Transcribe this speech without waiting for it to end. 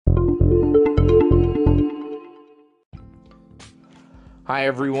Hi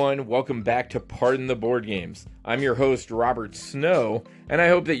everyone, welcome back to Pardon the Board Games. I'm your host, Robert Snow, and I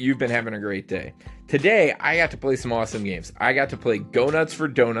hope that you've been having a great day. Today, I got to play some awesome games. I got to play Go Nuts for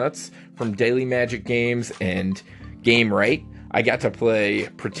Donuts from Daily Magic Games and Game Right. I got to play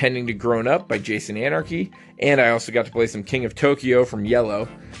Pretending to Grown Up by Jason Anarchy, and I also got to play some King of Tokyo from Yellow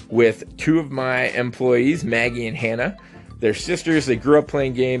with two of my employees, Maggie and Hannah. They're sisters, they grew up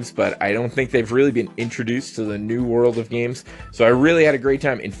playing games, but I don't think they've really been introduced to the new world of games. So I really had a great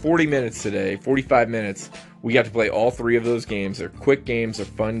time. In 40 minutes today, 45 minutes, we got to play all three of those games. They're quick games, they're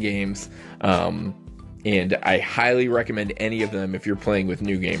fun games, and I highly recommend any of them if you're playing with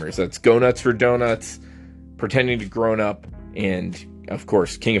new gamers. That's Go Nuts for Donuts, Pretending to Grown Up, and of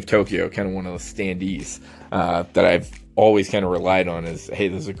course, King of Tokyo, kind of one of the standees that I've always kind of relied on as, hey,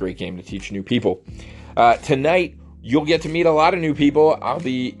 this is a great game to teach new people. Tonight, you'll get to meet a lot of new people. I'll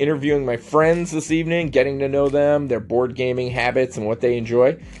be interviewing my friends this evening, getting to know them, their board gaming habits, and what they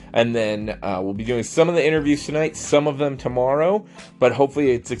enjoy. And then we'll be doing some of the interviews tonight, some of them tomorrow. But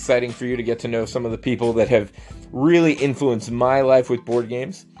hopefully it's exciting for you to get to know some of the people that have really influenced my life with board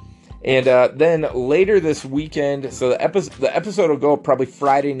games. And then later this weekend, so the episode will go up probably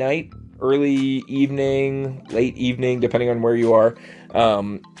Friday night, early evening, late evening, depending on where you are.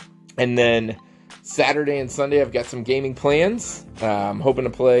 And then Saturday and Sunday, I've got some gaming plans. I'm hoping to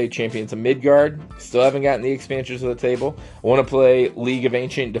play Champions of Midgard. Still haven't gotten the expansions to the table. I want to play League of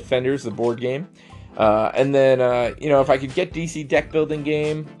Ancient Defenders, the board game. And then, if I could get DC deck building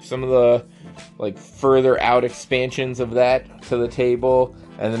game, some of the further out expansions of that to the table,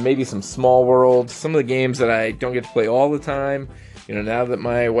 and then maybe some Small World, some of the games that I don't get to play all the time. Now that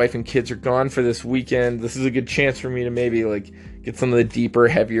my wife and kids are gone for this weekend, this is a good chance for me to maybe get some of the deeper,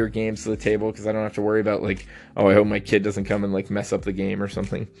 heavier games to the table, because I don't have to worry about I hope my kid doesn't come and mess up the game or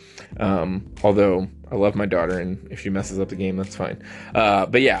something. Although I love my daughter, and if she messes up the game, that's fine.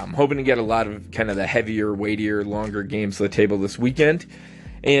 But yeah, I'm hoping to get a lot of kind of the heavier, weightier, longer games to the table this weekend.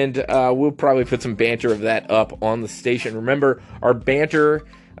 And we'll probably put some banter of that up on the station. Remember, our banter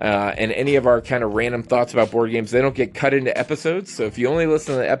and any of our kind of random thoughts about board games, they don't get cut into episodes. So if you only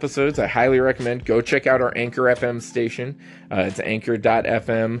listen to the episodes, I highly recommend go check out our Anchor FM station. It's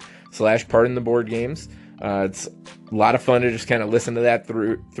anchor.fm/Pardon the Board Games. It's a lot of fun to just kind of listen to that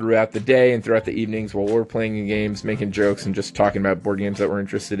throughout the day and throughout the evenings while we're playing games, making jokes, and just talking about board games that we're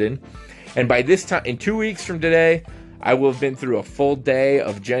interested in. And by this time, in 2 weeks from today, I will have been through a full day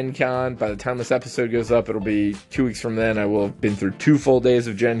of Gen Con. By the time this episode goes up, it'll be 2 weeks from then. I will have been through 2 full days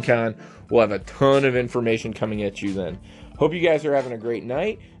of Gen Con. We'll have a ton of information coming at you then. Hope you guys are having a great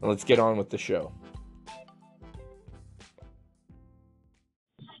night, and let's get on with the show.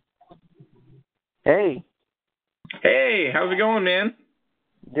 Hey. Hey, how's it going, man?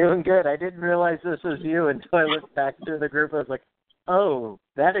 Doing good. I didn't realize this was you until I looked back through the group. I was like, oh,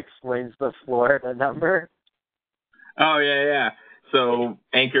 that explains the Florida number. Oh, yeah. So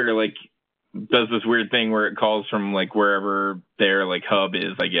Anchor, does this weird thing where it calls from, wherever their, hub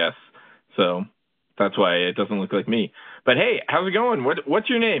is, I guess. So that's why it doesn't look like me. But, hey, how's it going? What's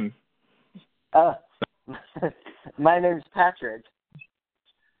your name? My name's Patrick.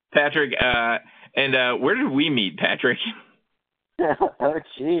 Patrick, and where did we meet, Patrick? Oh,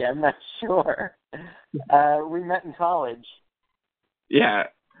 gee, I'm not sure. We met in college. Yeah.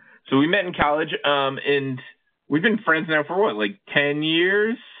 So we met in college, and we've been friends now for 10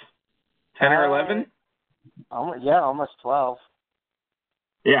 years? 10 or 11? Almost 12.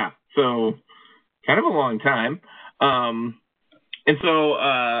 Yeah, so kind of a long time. And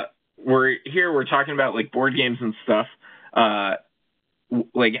so we're talking about board games and stuff.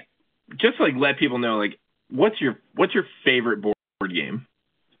 Just let people know, what's your favorite board game?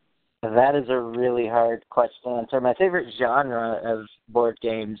 That is a really hard question to answer. My favorite genre of board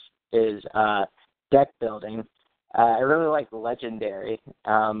games is deck building. I really like Legendary,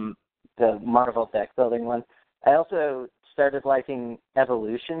 the Marvel deck building one. I also started liking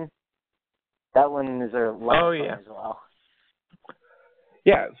Evolution. That one is a lot of fun as well.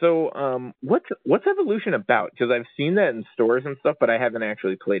 Yeah, so what's Evolution about? Because I've seen that in stores and stuff, but I haven't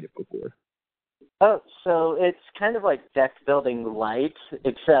actually played it before. Oh, so it's kind of like deck building light,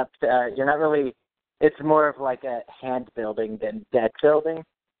 except you're not really, it's more of like a hand building than deck building.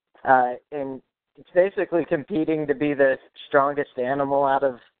 And it's basically competing to be the strongest animal out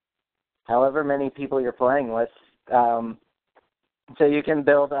of however many people you're playing with. So you can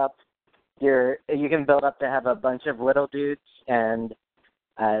build up to have a bunch of little dudes, and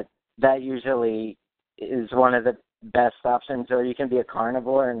that usually is one of the best options. Or you can be a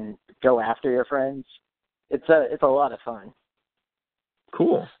carnivore and go after your friends. It's a lot of fun.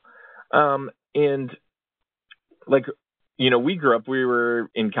 Cool. And we grew up, we were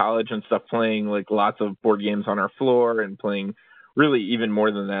in college and stuff playing like lots of board games on our floor and playing really even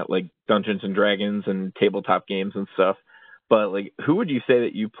more than that, like Dungeons and Dragons and tabletop games and stuff. But like, who would you say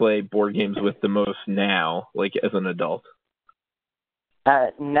that you play board games with the most now, like as an adult?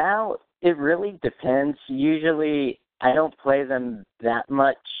 Now it really depends. Usually I don't play them that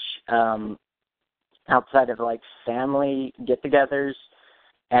much outside of like family get-togethers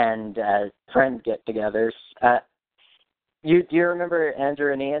and friend get-togethers. Do you remember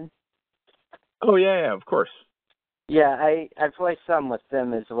Andrew and Ian? Oh yeah, of course. Yeah, I play some with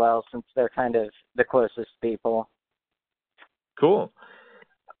them as well since they're kind of the closest people. Cool.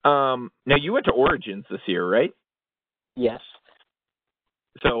 Now you went to Origins this year, right? Yes.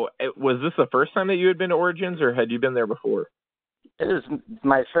 So was this the first time that you had been to Origins, or had you been there before? It was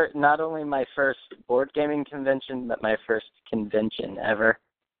my first, not only my first board gaming convention, but my first convention ever.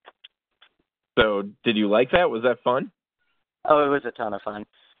 So did you like that? Was that fun? Oh, it was a ton of fun.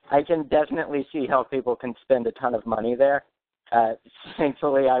 I can definitely see how people can spend a ton of money there.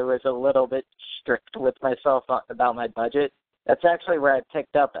 Thankfully, I was a little bit strict with myself about my budget. That's actually where I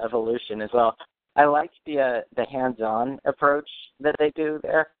picked up Evolution as well. I liked the hands-on approach that they do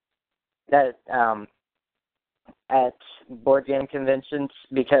there at board game conventions,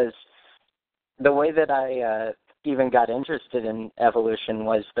 because the way that I even got interested in Evolution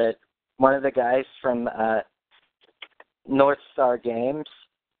was that one of the guys from North Star Games,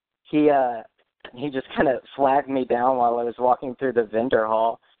 he just kind of flagged me down while I was walking through the vendor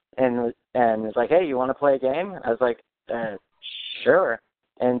hall and was like, "Hey, you want to play a game?" I was like, "Sure."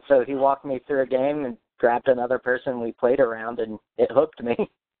 And so he walked me through a game and grabbed another person. We played around, and it hooked me.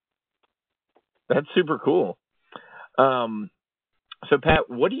 That's super cool. So Pat,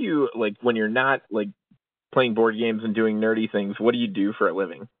 what do you like when you're not like playing board games and doing nerdy things? What do you do for a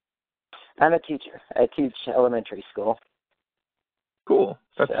living? I'm a teacher. I teach elementary school. Cool.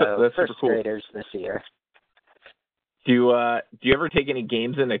 That's first super cool. Graders this year. Do you ever take any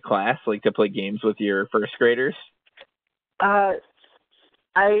games into class, like to play games with your first graders?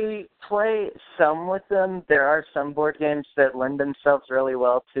 I play some with them. There are some board games that lend themselves really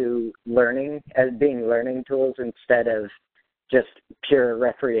well to learning, as being learning tools instead of just pure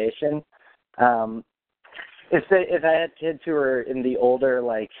recreation. If I had kids who were in the older,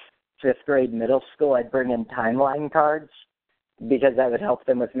 like 5th grade middle school, I'd bring in timeline cards because that would help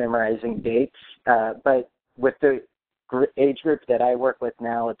them with memorizing dates. But with the age group that I work with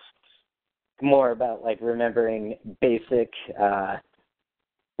now, it's more about like remembering basic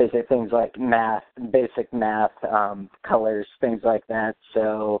things like math, basic math, colors, things like that.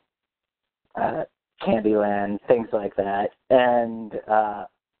 So Candyland, things like that. And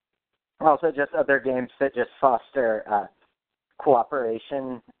also just other games that just foster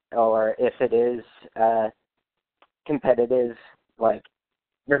cooperation, or if it is competitive, like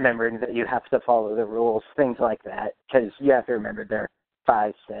remembering that you have to follow the rules, things like that, because you have to remember they're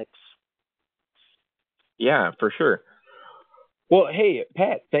 5, 6. Yeah, for sure. Well, hey,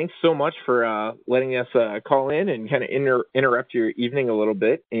 Pat, thanks so much for letting us call in and kind of interrupt your evening a little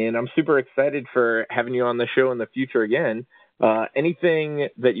bit. And I'm super excited for having you on the show in the future again. Anything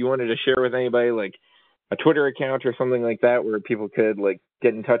that you wanted to share with anybody, like a Twitter account or something like that, where people could like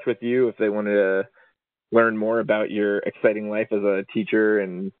get in touch with you if they wanted to learn more about your exciting life as a teacher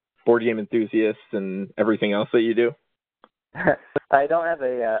and board game enthusiast and everything else that you do? I don't have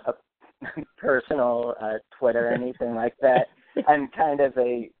a personal Twitter or anything like that. I'm kind of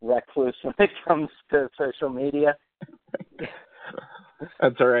a recluse when it comes to social media.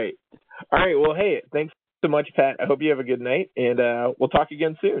 That's all right. All right. Well, hey, thanks so much, Pat. I hope you have a good night, and we'll talk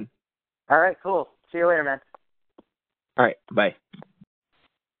again soon. All right, cool. See you later, man. All right. Bye.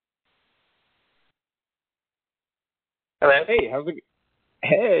 Hello. Hey,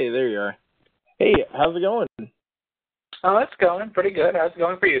 Hey, there you are. Hey, how's it going? Oh, it's going pretty good. How's it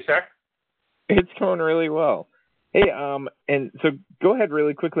going for you, sir? It's going really well. Hey, and so go ahead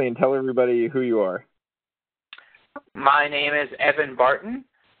really quickly and tell everybody who you are. My name is Evan Barton,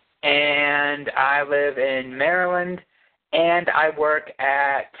 and I live in Maryland, and I work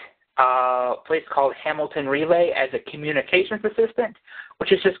at a place called Hamilton Relay as a communications assistant,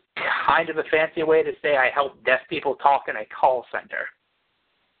 which is just kind of a fancy way to say I help deaf people talk in a call center.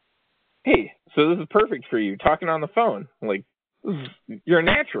 Hey, so this is perfect for you, talking on the phone. Like, you're a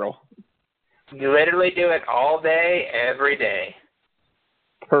natural. You literally do it all day, every day.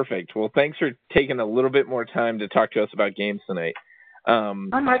 Perfect. Well, thanks for taking a little bit more time to talk to us about games tonight.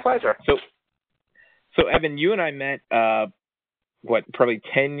 My pleasure. So Evan, you and I met, probably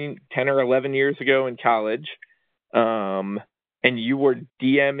 10 or 11 years ago in college. and you were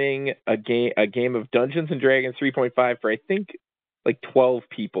DMing a game of Dungeons and Dragons 3.5 for I think like 12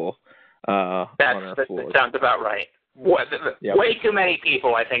 people on our floor. That sounds about right. Yep. Way too many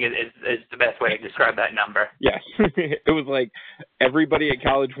people, I think, is the best way to describe that number. Yes. It was like everybody at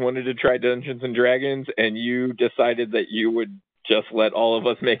college wanted to try Dungeons and Dragons, and you decided that you would just let all of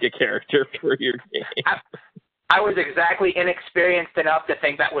us make a character for your game. I was exactly inexperienced enough to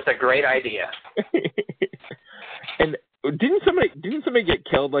think that was a great idea. And didn't somebody get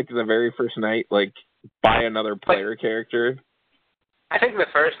killed like the very first night, like by another player character? I think the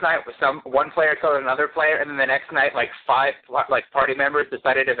first night was one player killed another player, and then the next night, like 5 party members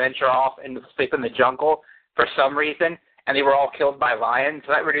decided to venture off and sleep in the jungle for some reason, and they were all killed by lions.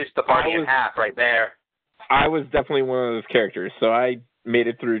 So that reduced the party in half right there. I was definitely one of those characters, so I made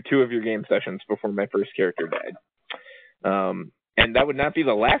it through 2 of your game sessions before my first character died. And that would not be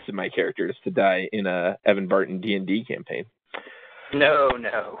the last of my characters to die in a Evan Barton D&D campaign. No.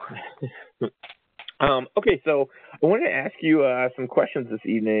 Okay, so I wanted to ask you some questions this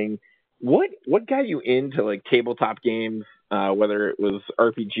evening. What got you into like tabletop games, whether it was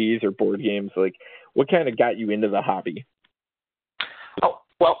RPGs or board games? Like, what kind of got you into the hobby? Oh,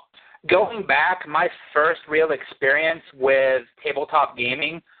 well, going back, my first real experience with tabletop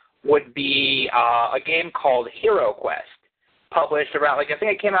gaming would be a game called Hero Quest, published around, I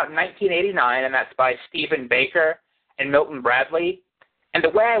think it came out in 1989, and that's by Stephen Baker and Milton Bradley. And the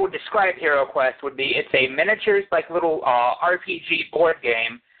way I would describe Hero Quest would be it's a miniatures, little RPG board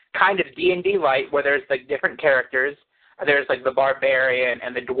game, kind of D&D light, where there's different characters. There's the barbarian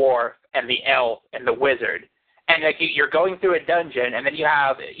and the dwarf and the elf and the wizard. And you're going through a dungeon, and then you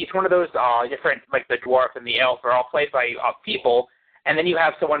have each one of those different, the dwarf and the elf are all played by people, and then you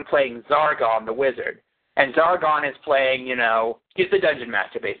have someone playing Zargon, the wizard. And Zargon is playing, he's the dungeon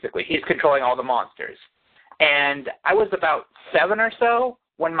master, basically. He's controlling all the monsters. And I was about 7 or so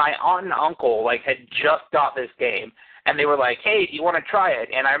when my aunt and uncle, had just got this game. And they were like, hey, do you want to try it?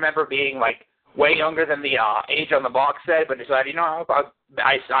 And I remember being, way younger than the age on the box said, but decided,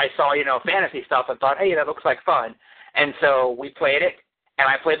 I saw, fantasy stuff and thought, hey, that looks like fun. And so we played it, and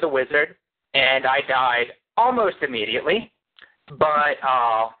I played the wizard, and I died almost immediately. But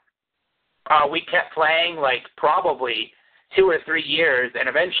we kept playing, probably 2 or 3 years, and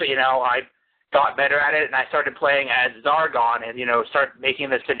eventually, I got better at it, and I started playing as Zargon and, start making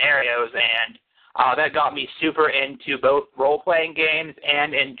the scenarios, and that got me super into both role-playing games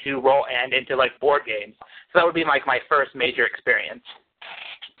and into board games. So that would be, my first major experience.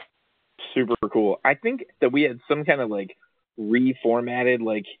 Super cool. I think that we had some kind of,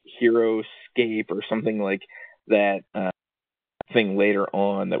 reformatted, HeroScape or something like that thing later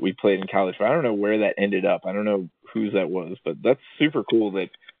on that we played in college, but I don't know where that ended up. I don't know whose that was, but that's super cool that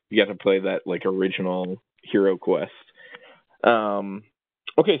you got to play that original Hero Quest.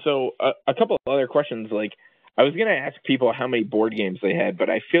 Okay, so a couple of other questions. I was gonna ask people how many board games they had, but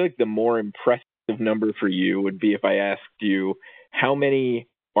I feel like the more impressive number for you would be if I asked you how many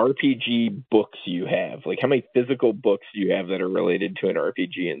RPG books you have. How many physical books do you have that are related to an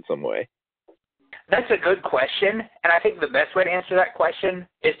RPG in some way? That's a good question, and I think the best way to answer that question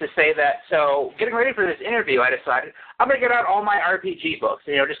is to say that, so getting ready for this interview, I decided I'm going to get out all my RPG books,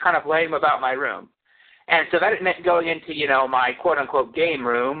 just kind of lay them about my room. And so that meant going into, my quote-unquote game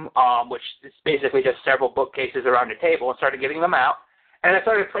room, which is basically just several bookcases around a table, and started getting them out. And I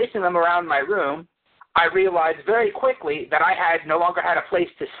started placing them around my room. I realized very quickly that I no longer had a place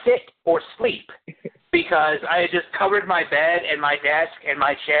to sit or sleep because I had just covered my bed and my desk and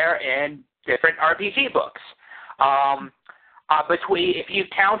my chair in different RPG books. If you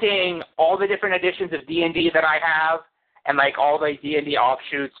counting all the different editions of D&D that I have, and all the D&D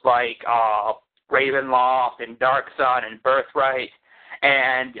offshoots Ravenloft and Dark Sun and Birthright,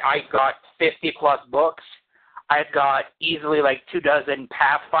 and I got 50 plus books. I've got easily 24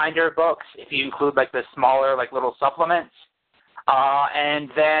 Pathfinder books if you include the smaller little supplements. And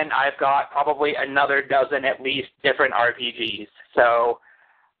then I've got probably another dozen at least different RPGs. So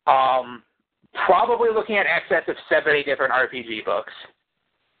probably looking at excess of 70 different RPG books.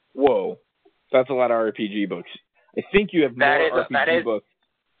 Whoa, that's a lot of RPG books. I think you have more RPG books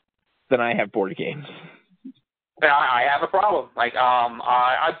than I have board games. I have a problem.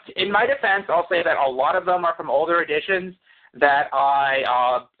 In my defense, I'll say that a lot of them are from older editions that I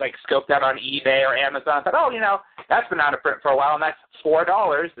scoped out on eBay or Amazon. I thought, that's been out of print for a while, and that's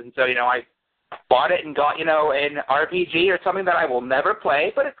 $4. And so, I bought it and got, an RPG or something that I will never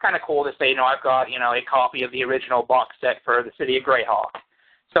play, but it's kind of cool to say, I've got, a copy of the original box set for the City of Greyhawk.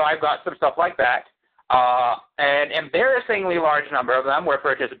 So I've got some stuff like that. An embarrassingly large number of them were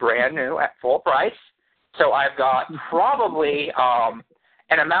purchased brand new at full price. So I've got probably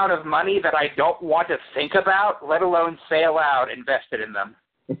an amount of money that I don't want to think about, let alone say aloud, invested in them.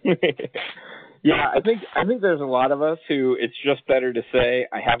 Yeah, I think there's a lot of us who it's just better to say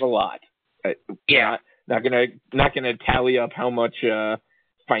I have a lot. Yeah. Not gonna tally up how much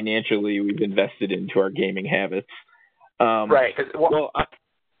financially we've invested into our gaming habits. Right. Go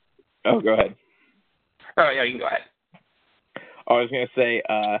ahead. Oh, yeah, you can go ahead. I was gonna say,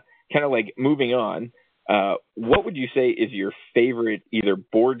 kind of like moving on. What would you say is your favorite either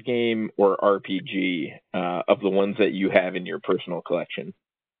board game or RPG of the ones that you have in your personal collection?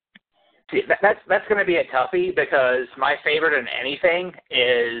 See, that's going to be a toughie because my favorite in anything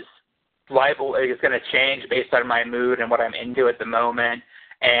is liable. It's going to change based on my mood and what I'm into at the moment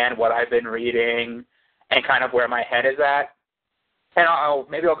and what I've been reading and kind of where my head is at. And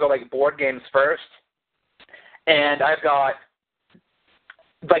maybe I'll go like board games first. And I've got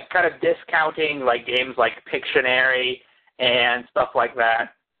like kind of discounting like games like Pictionary and stuff like that.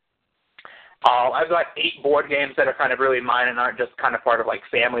 I've got 8 board games that are kind of really mine and aren't just kind of part of like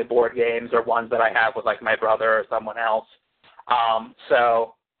family board games or ones that I have with like my brother or someone else. And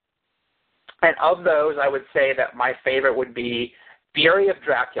of those, I would say that my favorite would be Fury of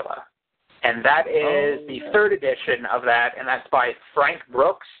Dracula. And that is the 3rd edition of that, and that's by Frank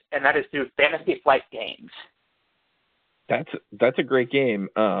Brooks, and that is through Fantasy Flight Games. That's a great game.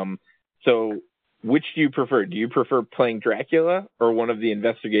 So which do you prefer? Do you prefer playing Dracula or one of the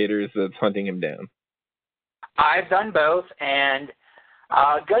investigators that's hunting him down? I've done both, and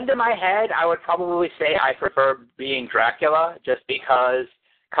gun to my head, I would probably say I prefer being Dracula just because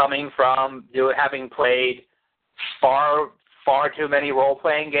coming from having played far too many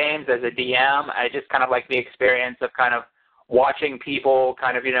role-playing games as a DM, I just kind of like the experience of kind of watching people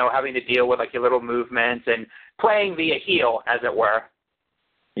kind of, having to deal with like your little movements and playing the heel, as it were.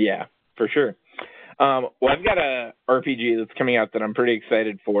 Yeah, for sure. Well, I've got a RPG that's coming out that I'm pretty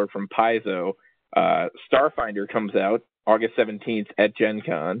excited for from Paizo. Starfinder comes out August 17th at Gen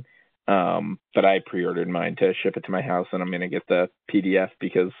Con, but I pre-ordered mine to ship it to my house, and I'm going to get the PDF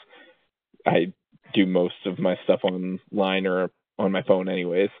because I do most of my stuff online or on my phone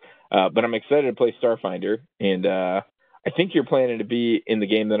anyways. But I'm excited to play Starfinder, and I think you're planning to be in the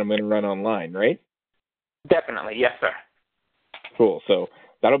game that I'm going to run online, right? Definitely, yes, sir. Cool. So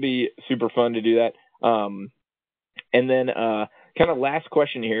that'll be super fun to do that. And then kind of last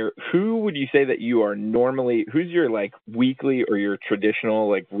question here, who would you say that you are normally, who's your like weekly or your traditional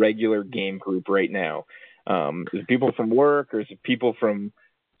like regular game group right now? Is it people from work or is it people from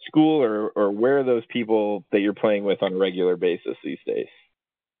school or where are those people that you're playing with on a regular basis these days?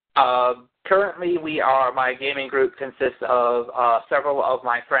 Currently my gaming group consists of several of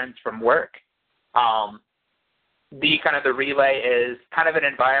my friends from work. The relay is kind of an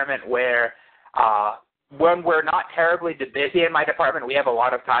environment where when we're not terribly busy in my department, we have a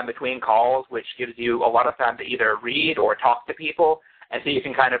lot of time between calls, which gives you a lot of time to either read or talk to people, and so you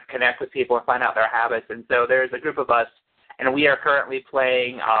can kind of connect with people and find out their habits. And so there's a group of us, and we are currently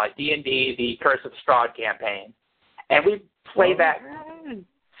playing D&D, the Curse of Strahd campaign. And we play that,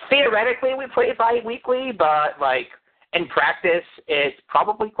 theoretically we play bi-weekly, but like in practice it's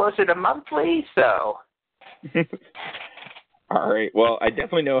probably closer to monthly, so... All right. Well, I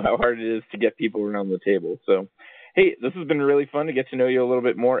definitely know how hard it is to get people around the table. So, hey, this has been really fun to get to know you a little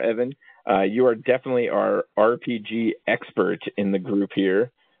bit more, Evan. You are definitely our RPG expert in the group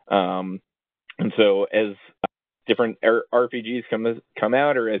here. And so as different RPGs come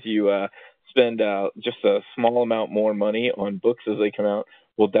out or as you spend just a small amount more money on books as they come out,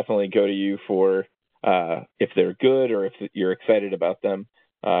 we'll definitely go to you for if they're good or if you're excited about them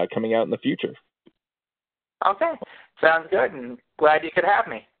coming out in the future. Okay. Sounds good, and glad you could have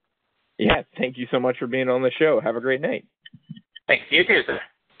me. Yeah, thank you so much for being on the show. Have a great night. Thanks. You too, sir.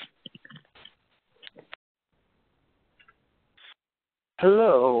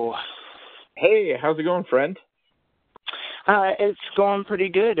 Hello. Hey, how's it going, friend? It's going pretty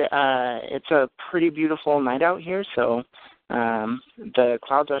good. It's a pretty beautiful night out here, so the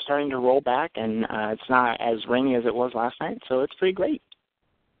clouds are starting to roll back, and it's not as rainy as it was last night, so it's pretty great.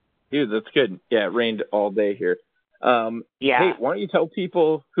 Dude, that's good. Yeah, it rained all day here. Yeah. Hey, why don't you tell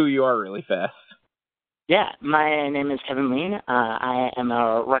people who you are really fast? Yeah, my name is Kevin Lean. I am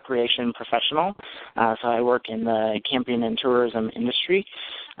a recreation professional, so I work in the camping and tourism industry,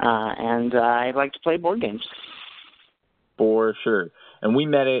 and I like to play board games. For sure. And we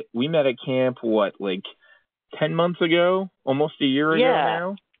met at camp, like 10 months ago? Almost a year ago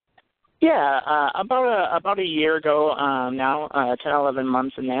now? Yeah, about a year ago now, 10, 11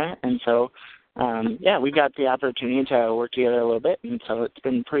 months in there. And so, we got the opportunity to work together a little bit, and so it's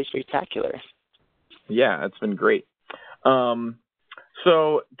been pretty spectacular. Yeah, it's been great.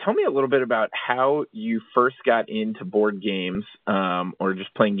 So tell me a little bit about how you first got into board games, or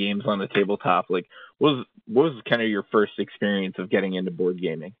just playing games on the tabletop. Like, what was kind of your first experience of getting into board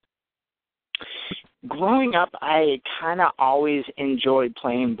gaming? Growing up, I kind of always enjoyed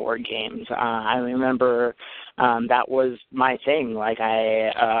playing board games. I remember that was my thing. Like,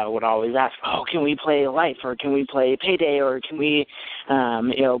 I would always ask, "Oh, can we play Life, or can we play Payday, or can we,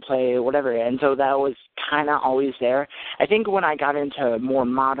 play whatever?" And so that was kind of always there. I think when I got into more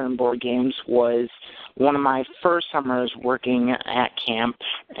modern board games was one of my first summers working at camp,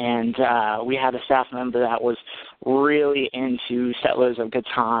 and we had a staff member that was really into Settlers of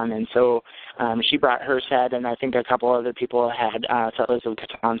Catan, and so she brought her set, and I think a couple other people had Settlers of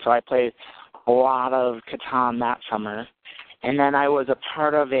Catan, so I played a lot of Catan that summer. And then I was a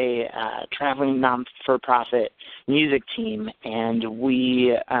part of a traveling non-for-profit music team, and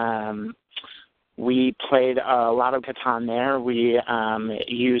we played a lot of Catan there. We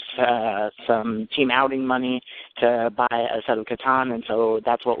used some team outing money to buy a set of Catan, and so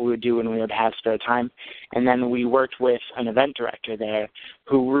that's what we would do when we would have spare time. And then we worked with an event director there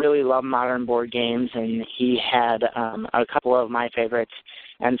who really loved modern board games, and he had a couple of my favorites.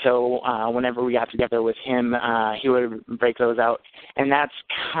 And so whenever we got together with him, he would break those out. And that's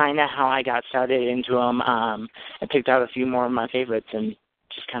kind of how I got started into them. I picked out a few more of my favorites and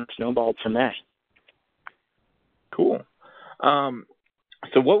just kind of snowballed from there. Cool.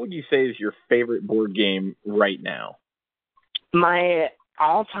 So what would you say is your favorite board game right now? My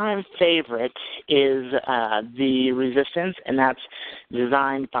all-time favorite is The Resistance, and that's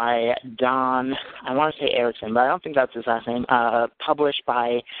designed by Don, I want to say Erickson, but I don't think that's his last name, published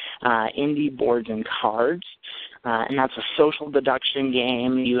by Indie Boards and Cards. And that's a social deduction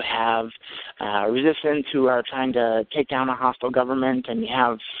game. You have resistance who are trying to take down a hostile government, and you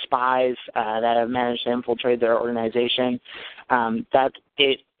have spies that have managed to infiltrate their organization. That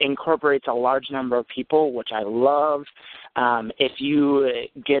it incorporates a large number of people, which I love. If you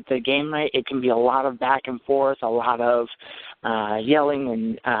get the game right, it can be a lot of back and forth, a lot of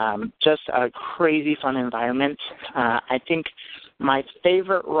yelling, and just a crazy fun environment. I think my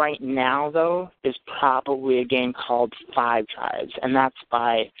favorite right now, though, is probably a game called Five Tribes, and that's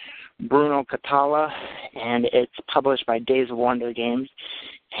by Bruno Cathala, and it's published by Days of Wonder Games.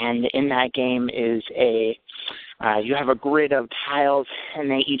 And in that game is you have a grid of tiles, and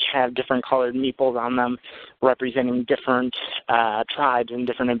they each have different colored meeples on them representing different tribes and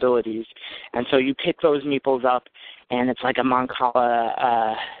different abilities. And so you pick those meeples up, and it's like a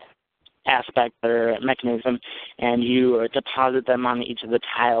Mancala aspect or mechanism, and you deposit them on each of the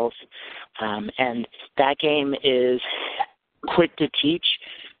tiles. And that game is quick to teach,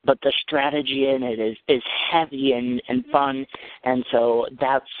 but the strategy in it is heavy and fun, and so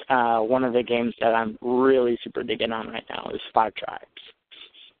that's one of the games that I'm really super digging on right now is Five Tribes.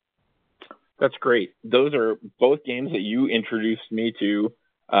 That's great. Those are both games that you introduced me to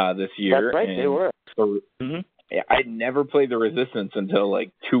this year. That's right, they were. So, I never played The Resistance until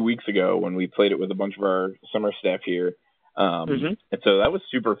like 2 weeks ago when we played it with a bunch of our summer staff here. And so that was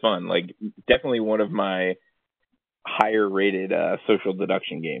super fun. Like, definitely one of my higher rated social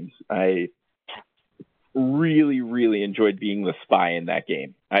deduction games. I really, really enjoyed being the spy in that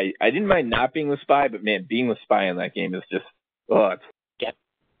game. I didn't mind not being the spy, but man, being the spy in that game is just,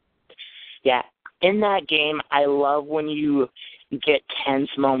 Yeah. In that game, I love when you get tense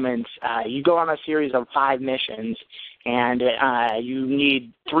moments. You go on a series of 5 missions, and you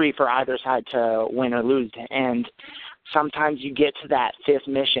need 3 for either side to win or lose. And sometimes you get to that 5th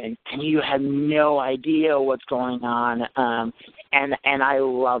mission, and you have no idea what's going on. And I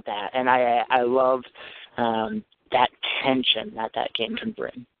love that. And I love that tension that game can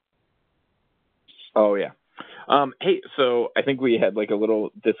bring. Oh, yeah. Hey, so I think we had like a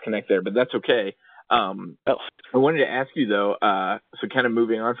little disconnect there, but that's okay. I wanted to ask you though, so kind of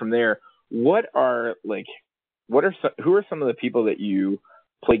moving on from there, who are some of the people that you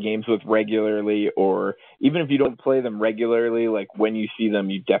play games with regularly, or even if you don't play them regularly, like when you see them,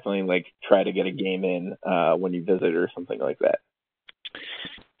 you definitely like try to get a game in when you visit or something like that?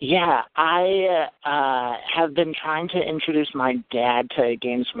 Yeah, I have been trying to introduce my dad to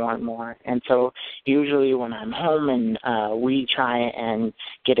games more and more. And so usually when I'm home and we try and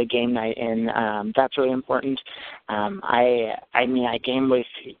get a game night in, that's really important. I game with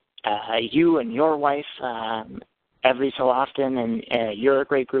you and your wife every so often, and you're a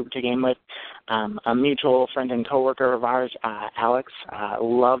great group to game with. A mutual friend and coworker of ours, Alex,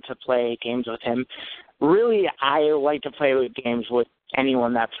 love to play games with him. Really, I like to play with games with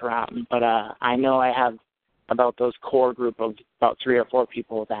anyone that's around, but I know I have about those core group of about 3 or 4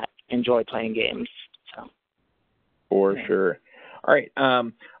 people that enjoy playing games. For sure. All right.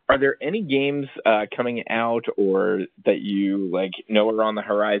 Are there any games coming out or that you know are on the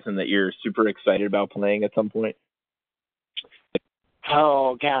horizon that you're super excited about playing at some point?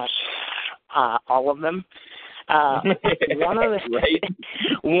 Oh gosh, all of them. One of the, right?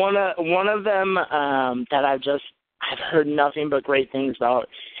 one of them that I've heard nothing but great things about,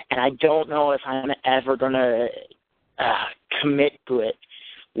 and I don't know if I'm ever gonna commit to it.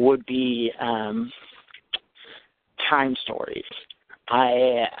 Would be Time Stories.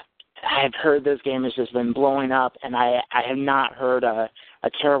 I've heard this game has just been blowing up, and I have not heard a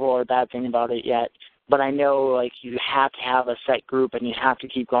terrible or bad thing about it yet. But I know you have to have a set group, and you have to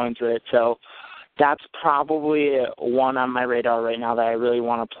keep going through it. So that's probably one on my radar right now that I really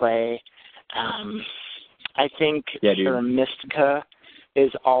want to play. I think Terra Mystica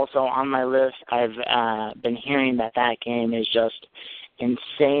is also on my list. I've been hearing that game is just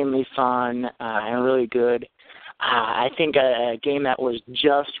insanely fun and really good. I think a game that was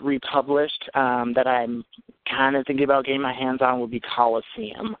just republished that I'm kind of thinking about getting my hands on would be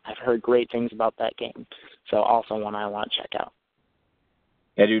Colosseum. I've heard great things about that game, so also one I want to check out.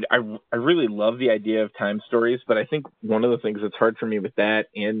 Yeah, dude, I really love the idea of Time Stories, but I think one of the things that's hard for me with that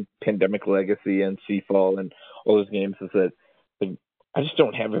and Pandemic Legacy and Seafall and all those games is that I just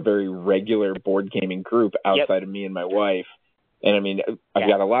don't have a very regular board gaming group outside of me and my wife. And I mean, I've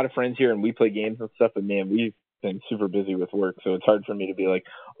got a lot of friends here and we play games and stuff, but man, we've been super busy with work. So it's hard for me to be like,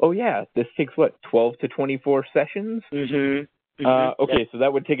 oh yeah, this takes 12 to 24 sessions? Okay, so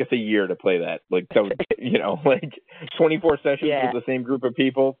that would take us a year to play that. That would, 24 sessions with the same group of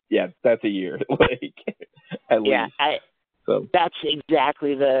people. Yeah, that's a year, at least. So that's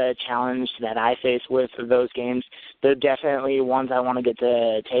exactly the challenge that I face with those games. They're definitely ones I want to get to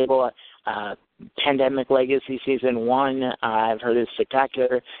the table. Pandemic Legacy Season 1, I've heard is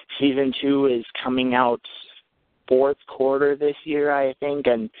spectacular. Season 2 is coming out fourth quarter this year, I think,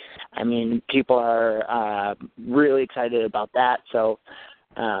 and I mean, people are really excited about that. So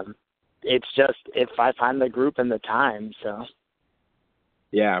it's just if I find the group and the time. So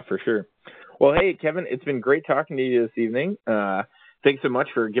yeah, for sure. Well, hey, Kevin, it's been great talking to you this evening. Thanks so much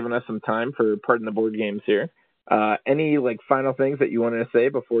for giving us some time for Pardon the Board Games here. Any final things that you wanted to say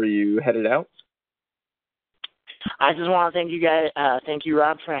before you headed out? I just want to thank you guys. Thank you,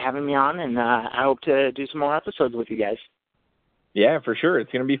 Rob, for having me on, and I hope to do some more episodes with you guys. Yeah, for sure.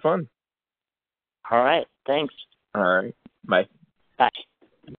 It's going to be fun. All right. Thanks. All right. Bye. Bye.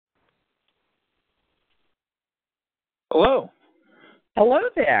 Hello. Hello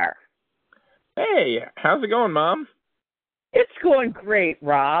there. Hey, how's it going, Mom? It's going great,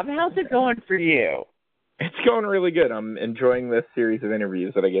 Rob. How's it going for you? It's going really good. I'm enjoying this series of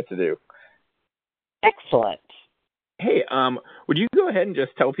interviews that I get to do. Excellent. Hey, would you go ahead and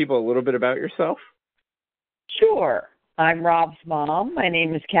just tell people a little bit about yourself? Sure. I'm Rob's mom. My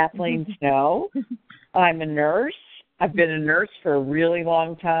name is Kathleen Snow. I'm a nurse. I've been a nurse for a really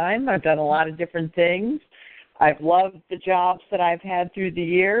long time. I've done a lot of different things. I've loved the jobs that I've had through the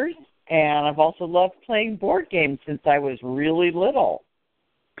years, and I've also loved playing board games since I was really little.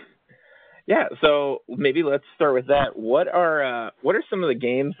 Yeah, so maybe let's start with that. What are some of the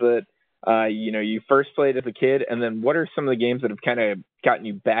games that you first played as a kid, and then what are some of the games that have kind of gotten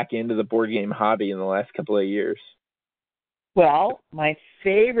you back into the board game hobby in the last couple of years? Well, my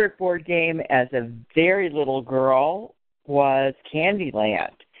favorite board game as a very little girl was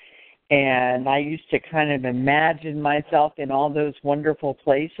Candyland. And I used to kind of imagine myself in all those wonderful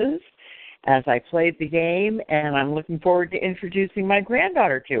places as I played the game, and I'm looking forward to introducing my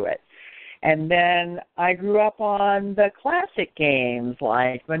granddaughter to it. And then I grew up on the classic games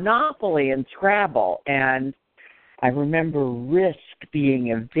like Monopoly and Scrabble, and I remember Risk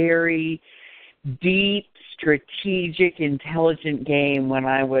being a very deep, strategic, intelligent game when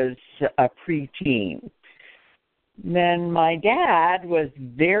I was a preteen. Then my dad was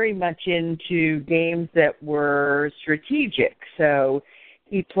very much into games that were strategic, so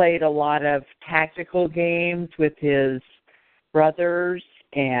he played a lot of tactical games with his brothers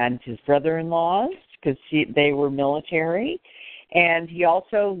and his brother-in-laws because they were military, and he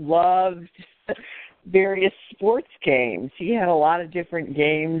also loved various sports games. He had a lot of different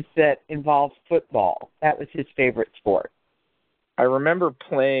games that involved football. That was his favorite sport. I remember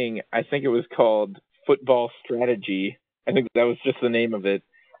playing, I think it was called Football Strategy. I think that was just the name of it,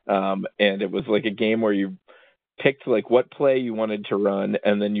 and it was like a game where you picked what play you wanted to run,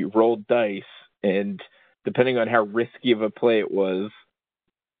 and then you rolled dice, and depending on how risky of a play it was,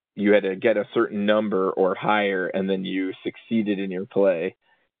 you had to get a certain number or higher, and then you succeeded in your play.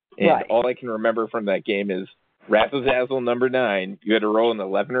 And right. All I can remember from that game is Razzle-Dazzle number 9. You had to roll an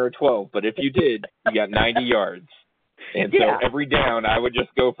 11 or a 12, but if you did, you got 90 yards. And Yeah. so every down, I would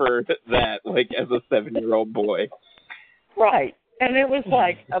just go for that, like as a 7-year-old boy. Right. And it was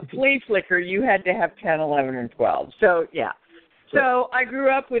like a flea flicker. You had to have 10, 11, and 12. So, yeah. So I grew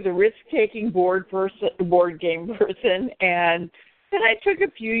up with a risk-taking board game person, and then I took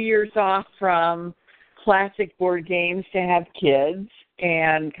a few years off from classic board games to have kids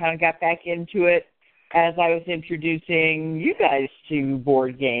and kind of got back into it as I was introducing you guys to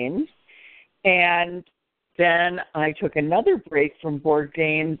board games. And then I took another break from board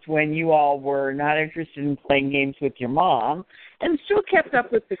games when you all were not interested in playing games with your mom and still kept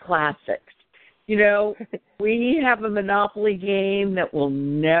up with the classics. You know, we have a Monopoly game that will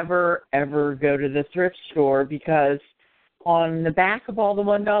never, ever go to the thrift store because on the back of all the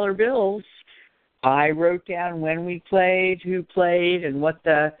 $1 bills, I wrote down when we played, who played, and what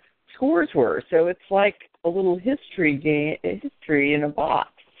the scores were. So it's like a little history in a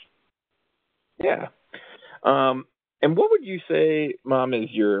box. Yeah. And what would you say, Mom, is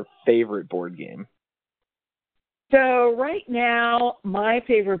your favorite board game? So right now, my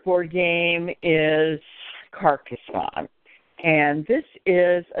favorite board game is Carcassonne. And this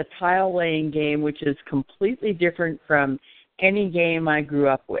is a tile-laying game which is completely different from any game I grew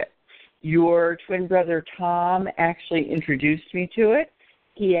up with. Your twin brother, Tom, actually introduced me to it.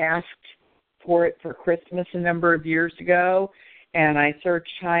 He asked for it for Christmas a number of years ago, and I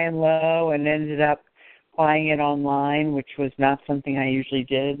searched high and low and ended up buying it online, which was not something I usually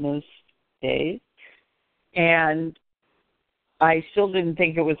did in those days. And I still didn't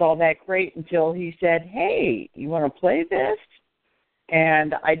think it was all that great until he said, hey, you want to play this?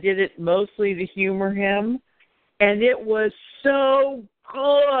 And I did it mostly to humor him. And it was so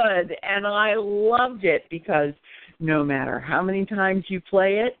good. And I loved it because no matter how many times you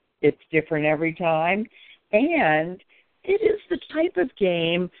play it, it's different every time. And it is the type of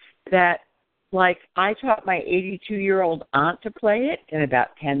game that, like, I taught my 82-year-old aunt to play it in about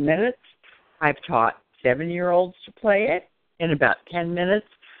 10 minutes. I've taught 7-year-olds to play it in about 10 minutes.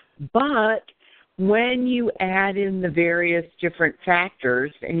 But when you add in the various different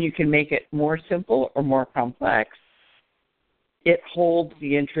factors, and you can make it more simple or more complex, it holds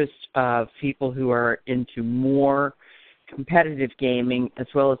the interest of people who are into more competitive gaming as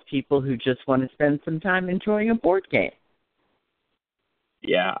well as people who just want to spend some time enjoying a board game.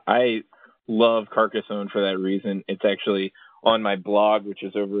 Yeah, I love Carcassonne for that reason. It's actually on my blog, which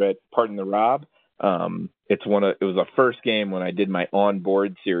is over at Pardon the Rob. It was a first game when I did my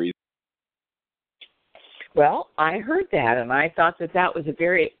on-board series. Well, I heard that, and I thought that was a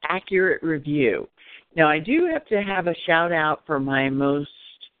very accurate review. Now, I do have to have a shout-out for my most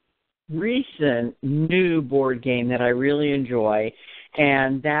recent new board game that I really enjoy,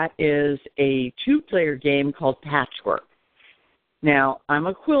 and that is a 2-player game called Patchwork. Now, I'm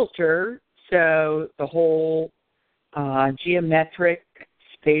a quilter, so the whole geometric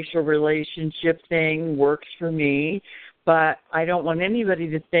spatial relationship thing works for me, but I don't want anybody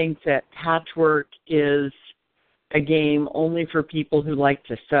to think that Patchwork is a game only for people who like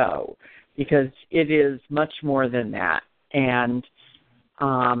to sew, because it is much more than that. And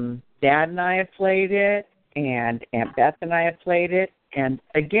Dad and I have played it, and Aunt Beth and I have played it, and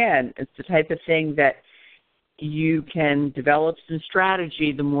again, it's the type of thing that you can develop some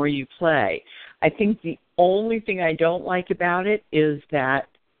strategy the more you play. I think the only thing I don't like about it is that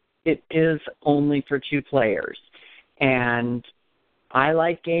it is only for 2 players. And I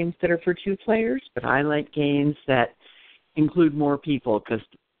like games that are for 2 players, but I like games that include more people because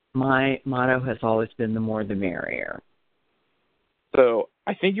my motto has always been the more the merrier. So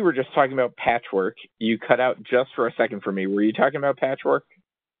I think you were just talking about Patchwork. You cut out just for a second for me. Were you talking about Patchwork?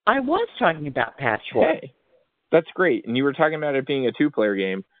 I was talking about Patchwork. Hey, that's great. And you were talking about it being a 2-player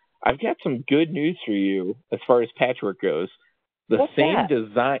game. I've got some good news for you as far as Patchwork goes. The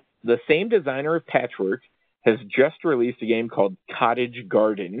same designer of Patchwork has just released a game called Cottage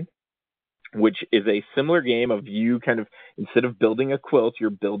Garden, which is a similar game of you kind of, instead of building a quilt, you're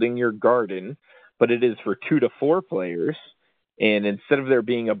building your garden, but it is for 2 to 4 players. And instead of there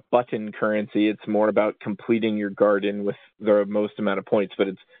being a button currency, it's more about completing your garden with the most amount of points. But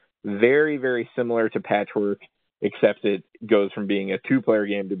it's very, very similar to Patchwork, except it goes from being a 2-player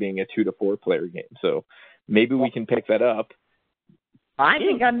game to being a 2 to 4 player game. So maybe we can pick that up. I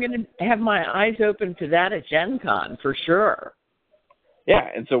think I'm going to have my eyes open to that at Gen Con for sure. Yeah,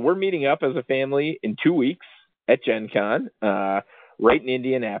 and so we're meeting up as a family in 2 weeks at Gen Con, right in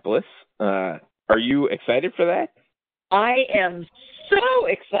Indianapolis. Are you excited for that? I am so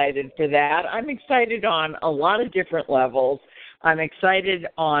excited for that. I'm excited on a lot of different levels. I'm excited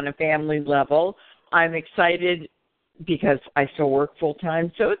on a family level. I'm excited because I still work full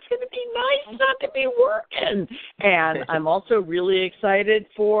time, so it's going to be nice not to be working. And I'm also really excited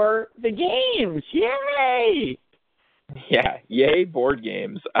for the games. Yay! Yeah, yay board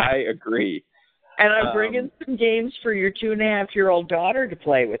games. I agree. And I'm bringing some games for your 2.5-year-old daughter to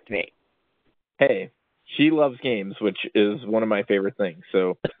play with me. Hey, she loves games, which is one of my favorite things.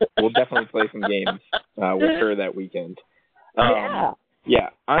 So we'll definitely play some games with her that weekend. Yeah. Yeah,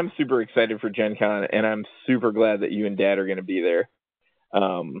 I'm super excited for Gen Con, and I'm super glad that you and Dad are going to be there.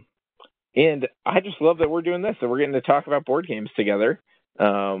 And I just love that we're doing this, that we're getting to talk about board games together.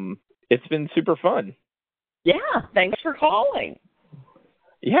 It's been super fun. Yeah, thanks for calling.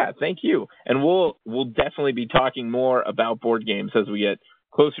 Yeah, thank you. And we'll definitely be talking more about board games as we get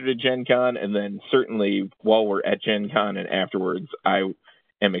closer to Gen Con, and then certainly while we're at Gen Con and afterwards. I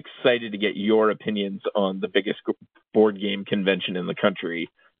am excited to get your opinions on the biggest board game convention in the country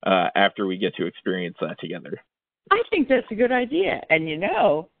after we get to experience that together. I think that's a good idea. And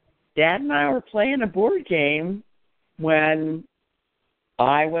Dad and I were playing a board game when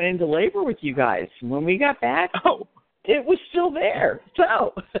I went into labor with you guys. When we got back, it was still there.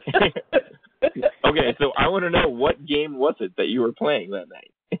 So okay, so I want to know, what game was it that you were playing that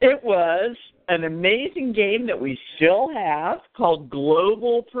night? It was an amazing game that we still have called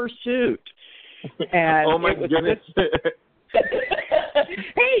Global Pursuit. And oh my goodness.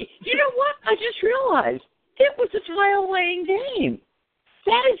 Hey, you know what? I just realized it was a tile-laying game.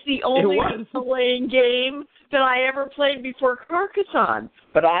 That is the only tile-laying game that I ever played before Carcassonne.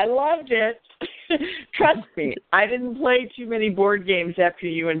 But I loved it. Trust me, I didn't play too many board games after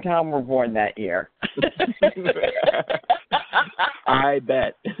you and Tom were born that year. I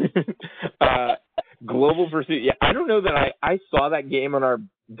bet. Global Pursuit. Yeah, I don't know that I saw that game on our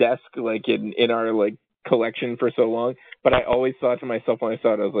desk, like in our like collection for so long, but I always thought to myself when I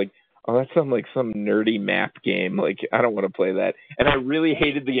saw it, I was like, oh, that sounds like some nerdy map game. Like, I don't want to play that. And I really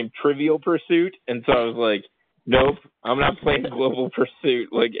hated the game Trivial Pursuit, and so I was like, nope, I'm not playing Global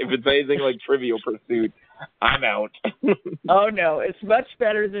Pursuit. Like, if it's anything like Trivial Pursuit, I'm out. Oh, no, it's much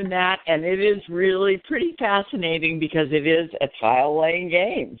better than that, and it is really pretty fascinating because it is a tile-laying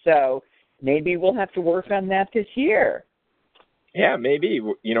game. So maybe we'll have to work on that this year. Yeah, maybe.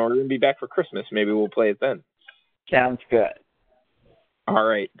 We're going to be back for Christmas. Maybe we'll play it then. Sounds good. All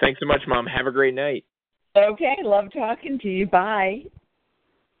right. Thanks so much, Mom. Have a great night. Okay, love talking to you. Bye.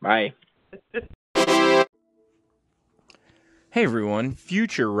 Bye. Hey everyone,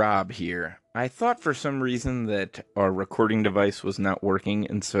 Future Rob here. I thought for some reason that our recording device was not working,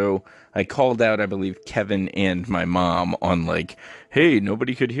 and so I called out, I believe, Kevin and my mom on hey,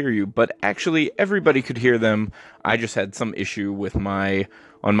 nobody could hear you, but actually everybody could hear them. I just had some issue with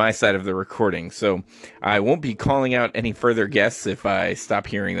on my side of the recording, so I won't be calling out any further guests if I stop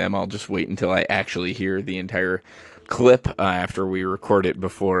hearing them. I'll just wait until I actually hear the entire clip after we record it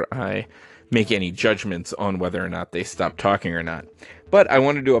before I make any judgments on whether or not they stop talking or not. But I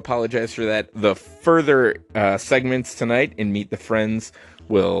wanted to apologize for that. The further segments tonight in Meet the Friends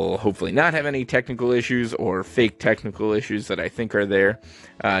will hopefully not have any technical issues or fake technical issues that I think are there.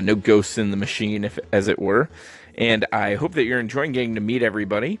 No ghosts in the machine, as it were. And I hope that you're enjoying getting to meet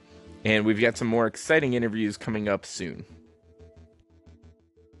everybody. And we've got some more exciting interviews coming up soon.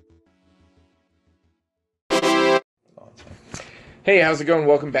 Hey, how's it going?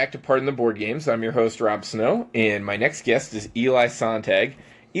 Welcome back to Pardon the Board Games. I'm your host, Rob Snow, and my next guest is Eli Sontag.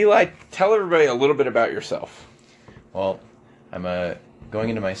 Eli, tell everybody a little bit about yourself. Well, I'm going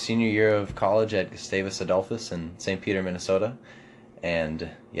into my senior year of college at Gustavus Adolphus in St. Peter, Minnesota. And,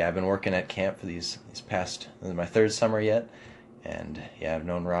 yeah, I've been working at camp for these past, this is my third summer yet. And, yeah, I've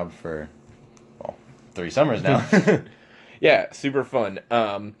known Rob for, 3 summers now. Yeah, super fun.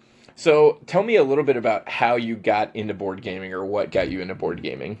 So tell me a little bit about how you got into board gaming, or what got you into board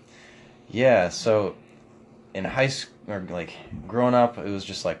gaming. Yeah, so in high school, or growing up, it was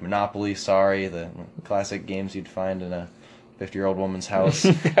just Monopoly, Sorry, the classic games you'd find in a 50-year-old woman's house.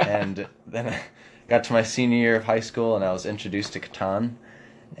 And then I got to my senior year of high school, and I was introduced to Catan,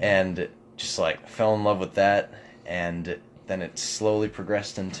 and just fell in love with that. And then it slowly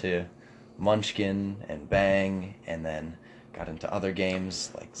progressed into Munchkin and Bang, and then got into other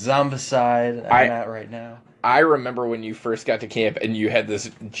games like Zombicide I'm at right now. I remember when you first got to camp and you had this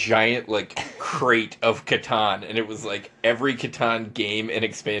giant crate of Catan, and it was every Catan game and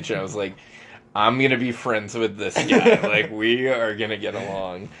expansion. I was like, I'm gonna be friends with this guy. We are gonna get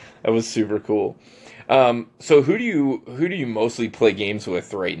along. That was super cool. So who do you mostly play games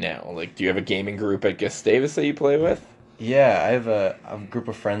with right now? Do you have a gaming group at Gustavus that you play with? Yeah, I have a group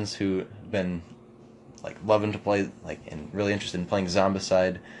of friends who have been loving to play, and really interested in playing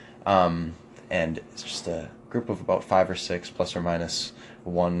Zombicide, and it's just a group of about 5 or 6, plus or minus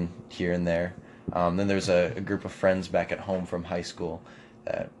one here and there. Then there's a group of friends back at home from high school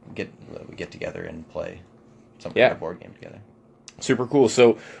that we get together and play some kind of board game together. Super cool.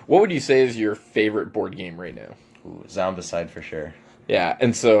 So what would you say is your favorite board game right now? Ooh, Zombicide for sure. Yeah,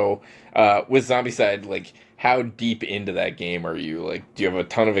 and so with Zombicide, like, how deep into that game are you? Like, do you have a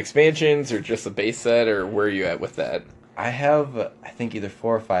ton of expansions or just a base set, or where are you at with that? I have, I think, either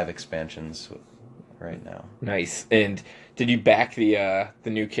 4 or 5 expansions right now. Nice. And did you back the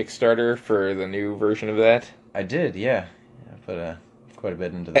new Kickstarter for the new version of that? I did, yeah. I put quite a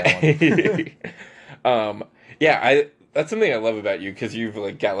bit into that one. That's something I love about you, because you've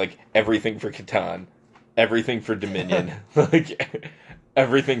like got like everything for Catan, everything for Dominion, like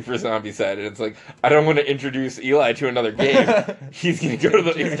everything for Zombicide, and it's like, I don't want to introduce Eli to another game. He's gonna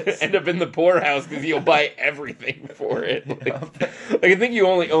he's gonna end up in the poorhouse because he'll buy everything for it. Like, I think you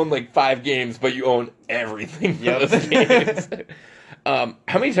only own like 5 games, but you own everything for those games. How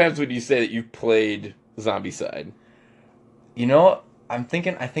many times would you say that you've played Zombicide? You know, I think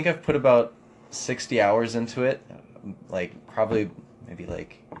I've put about 60 hours into it. Like, probably maybe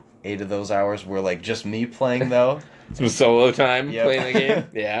like 8 of those hours were like just me playing, though. Some solo time playing the game.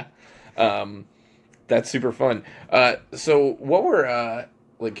 Yeah. That's super fun. So what were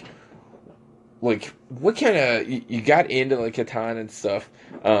like what kind of, you got into like Catan and stuff.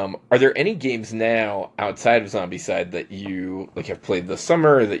 Are there any games now outside of Zombicide that you like have played this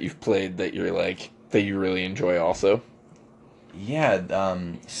summer, or that you've played that you're like, that you really enjoy also? Yeah,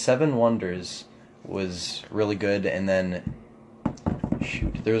 Seven Wonders was really good, and then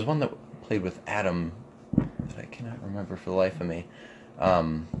there was one that played with Adam that I cannot remember for the life of me.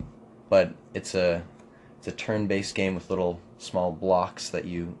 But it's a turn-based game with little small blocks that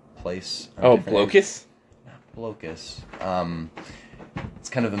you place. Blocus? Not Blocus. It's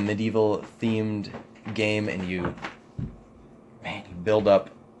kind of a medieval themed game, and you build up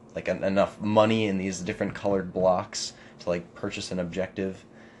like enough money in these different colored blocks to like purchase an objective.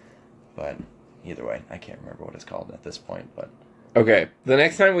 But either way, I can't remember what it's called at this point, but okay, the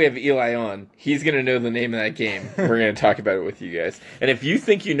next time we have Eli on, he's going to know the name of that game. We're going to talk about it with you guys. And if you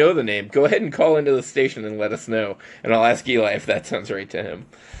think you know the name, go ahead and call into the station and let us know. And I'll ask Eli if that sounds right to him.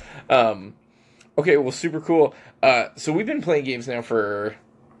 Okay, well, super cool. So we've been playing games now for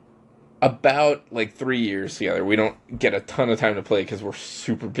about like 3 years together. We don't get a ton of time to play because we're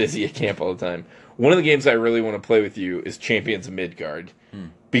super busy at camp all the time. One of the games I really want to play with you is Champions of Midgard,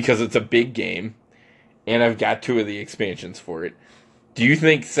 because it's a big game, and I've got 2 of the expansions for it. Do you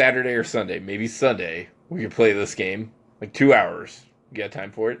think Saturday or Sunday, maybe Sunday, we could play this game? Like 2 hours. You got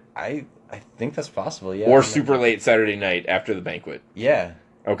time for it? I think that's possible, yeah. Or super late Saturday night after the banquet. Yeah.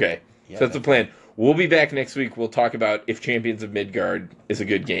 Okay. Yeah, So that's the plan. We'll be back next week. We'll talk about if Champions of Midgard is a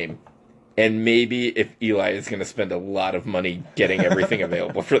good game. And maybe if Eli is going to spend a lot of money getting everything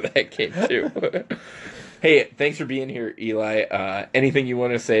available for that game, too. Hey, thanks for being here, Eli. Anything you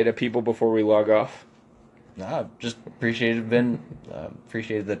want to say to people before we log off? Nah, just appreciated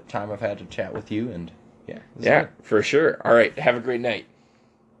the time I've had to chat with you, and yeah, for sure. All right, have a great night.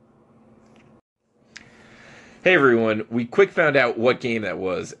 Hey everyone, we quick found out what game that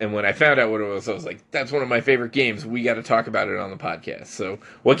was, and when I found out what it was, I was like, that's one of my favorite games. We got to talk about it on the podcast. So,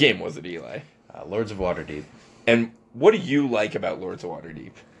 what game was it, Eli? Lords of Waterdeep. And what do you like about Lords of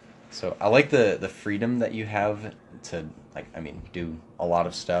Waterdeep? So, I like the freedom that you have to, do a lot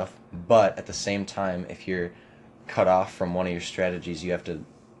of stuff, but at the same time, if you're cut off from one of your strategies, you have to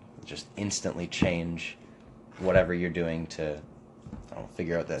just instantly change whatever you're doing to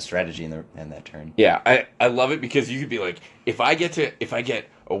figure out that strategy in that turn. Yeah, I love it because you could be like, if I get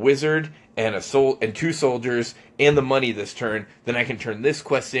a wizard and and 2 soldiers and the money this turn, then I can turn this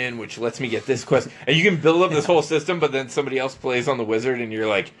quest in, which lets me get this quest, and you can build up this whole system. But then somebody else plays on the wizard, and you're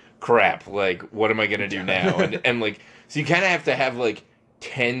like, crap, like what am I gonna do now? And like, so you kind of have to have like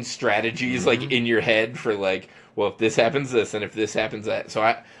 10 strategies like in your head for like, well, if this happens this, and if this happens that. So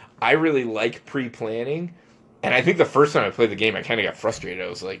I really like pre-planning. And I think the first time I played the game, I kind of got frustrated. I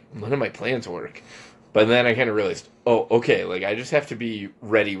was like, none of my plans work. But then I kind of realized, oh, okay, like I just have to be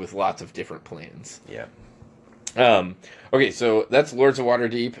ready with lots of different plans. Yeah. Okay, so that's Lords of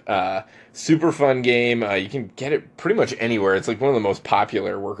Waterdeep. Super fun game. You can get it pretty much anywhere. It's like one of the most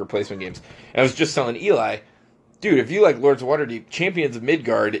popular worker placement games. And I was just telling Eli, dude, if you like Lords of Waterdeep, Champions of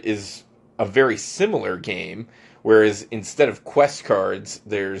Midgard is a very similar game. Whereas instead of quest cards,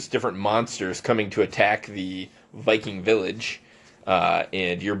 there's different monsters coming to attack the Viking village,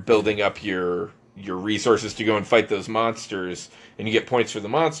 and you're building up your resources to go and fight those monsters, and you get points for the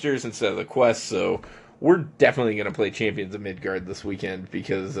monsters instead of the quests. So we're definitely going to play Champions of Midgard this weekend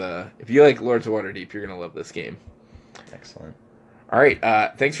because if you like Lords of Waterdeep, you're going to love this game. Excellent. All right.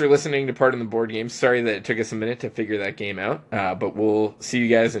 Thanks for listening to Part in the Board Game. Sorry that it took us a minute to figure that game out, but we'll see you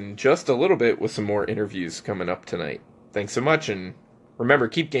guys in just a little bit with some more interviews coming up tonight. Thanks so much, and remember,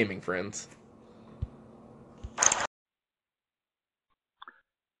 keep gaming, friends.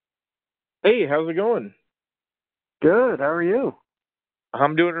 Hey, how's it going? Good. How are you?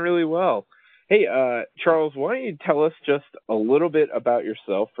 I'm doing really well. Hey, Charles, why don't you tell us just a little bit about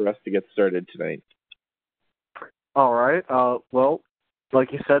yourself for us to get started tonight? All right. Well,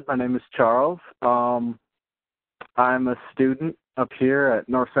 like you said, my name is Charles. I'm a student up here at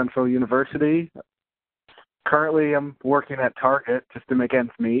North Central University. Currently, I'm working at Target just to make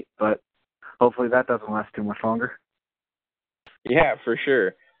ends meet, but hopefully that doesn't last too much longer. Yeah, for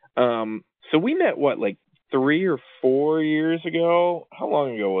sure. So we met, like 3 or 4 years ago? How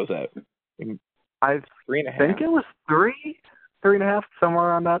long ago was that? I 3.5? think it was 3.5, somewhere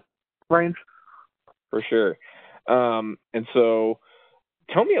around that range. For sure. And so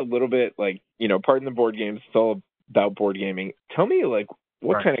tell me a little bit, Pardon the Board Games, it's all about board gaming. Tell me,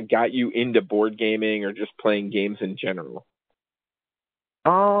 what kind of got you into board gaming or just playing games in general?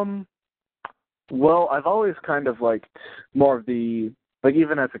 Well, I've always kind of liked more of the,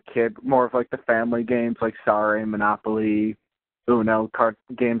 even as a kid, more of the family games like Sorry, Monopoly, Uno, card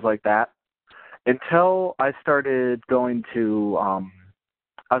games like that. Until I started going to,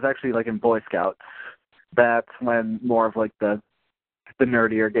 I was actually in Boy Scouts. That's when more of the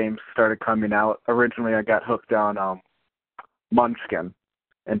nerdier games started coming out. Originally, I got hooked on Munchkin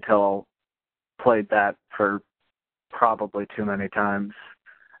until played that for probably too many times.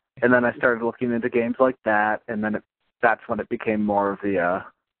 And then I started looking into games like that, and then that's when it became more of the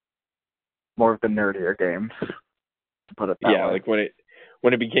nerdier games. To put it that way.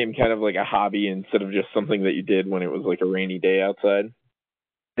 when it became kind of like a hobby instead of just something that you did when it was a rainy day outside.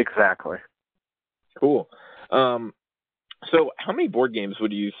 Exactly. Cool. So how many board games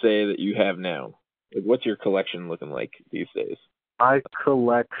would you say that you have now? What's your collection looking like these days? My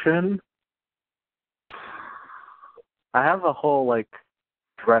collection, I have a whole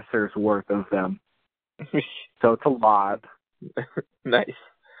dresser's worth of them. So it's a lot. Nice.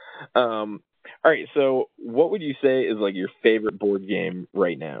 All right, so what would you say is your favorite board game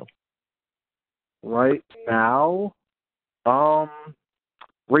right now? Right now?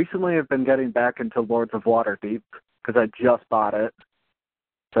 Recently I've been getting back into Lords of Waterdeep because I just bought it.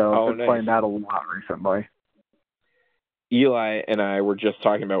 So I've been playing that a lot recently. Eli and I were just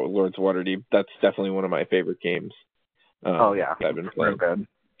talking about with Lords of Waterdeep. That's definitely one of my favorite games. Yeah. That I've been playing. Real good.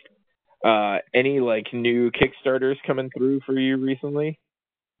 Any new Kickstarters coming through for you recently?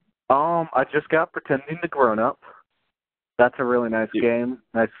 I just got Pretending to Grown Up. That's a really nice game.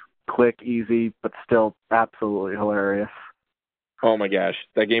 Nice, quick, easy, but still absolutely hilarious. Oh my gosh,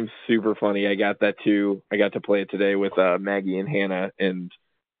 that game's super funny. I got that too. I got to play it today with Maggie and Hannah, and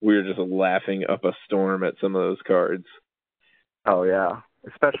we were just laughing up a storm at some of those cards. Oh yeah,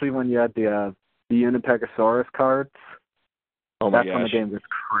 especially when you had the Unipegasaurus cards. Oh my gosh. That's when the game gets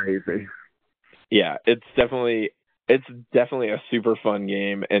crazy. Yeah, it's definitely a super fun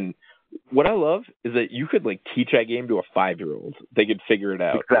game, and what I love is that you could teach that game to a 5-year-old. They could figure it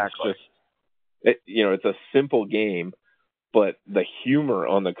out. Exactly. It's a simple game, but the humor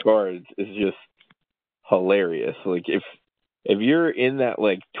on the cards is just hilarious. If you're in that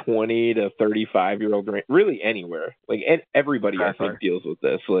 20 to 35-year-old range, really anywhere, and everybody I think deals with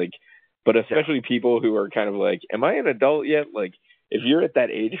this, but especially people who are kind of am I an adult yet? If you're at that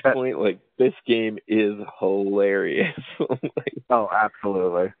age point, this game is hilarious. Oh,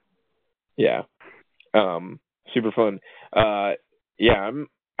 absolutely. Yeah. Super fun. Yeah,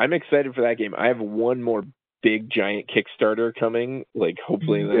 I'm excited for that game. I have one more big giant Kickstarter coming,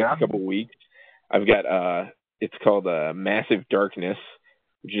 hopefully in the next couple of weeks. I've got it's called Massive Darkness,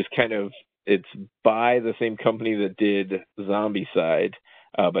 which is it's by the same company that did Zombicide,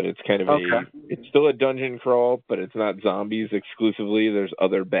 but it's kind of it's still a dungeon crawl, but it's not zombies exclusively. There's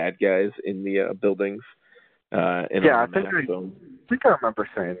other bad guys in the buildings. I think I remember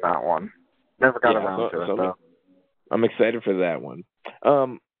saying that one. Never got around to it, though. I'm excited for that one.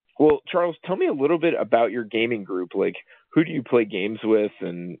 Well, Charles, tell me a little bit about your gaming group. Who do you play games with,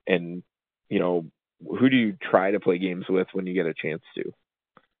 and who do you try to play games with when you get a chance to?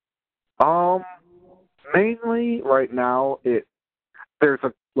 Mainly right now, there's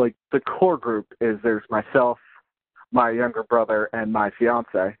the core group there's myself, my younger brother, and my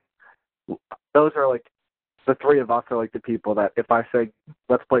fiance. Those are the three of us are the people that if I say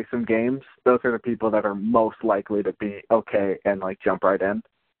let's play some games, those are the people that are most likely to be okay and jump right in.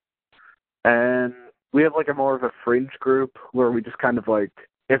 And we have like a more of a fringe group where we just kind of like,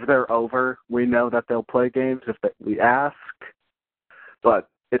 if they're over, we know that they'll play games if we ask, but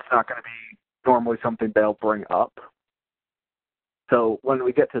it's not going to be normally something they'll bring up. So when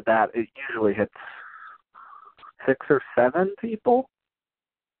we get to that, it usually hits 6 or 7 people.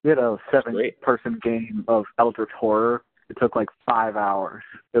 We had a 7-person game of Eldritch Horror. It took like 5 hours.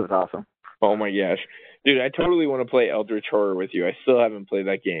 It was awesome. Oh my gosh. Dude, I totally want to play Eldritch Horror with you. I still haven't played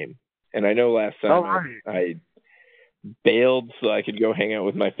that game. And I know last time I bailed so I could go hang out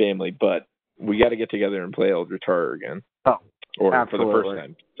with my family, but we got to get together and play Eldritch Horror again. Oh, or absolutely. for the first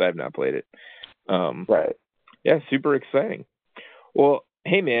time, because I have not played it. Right. Yeah, super exciting. Well,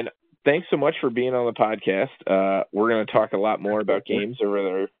 hey, man, thanks so much for being on the podcast. We're going to talk a lot more about games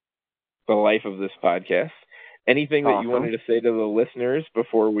over the life of this podcast. Anything that you wanted to say to the listeners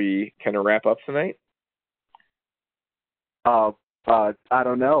before we kind of wrap up tonight? I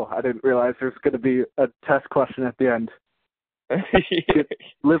don't know. I didn't realize there's going to be a test question at the end.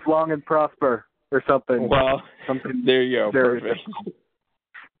 Live long and prosper or something. Well, there you go. Perfect.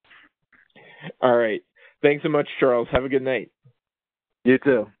 All right. Thanks so much, Charles. Have a good night. You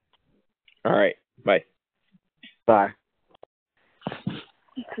too. All right. Bye. Bye.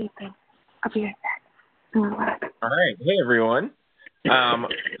 He's sleeping. I'll be right back. All right. Hey, everyone.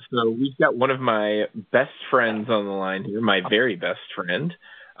 So we've got one of my best friends on the line here, my very best friend.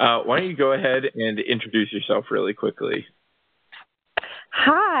 Why don't you go ahead and introduce yourself really quickly?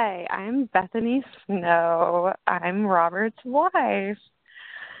 Hi, I'm Bethany Snow. I'm Robert's wife.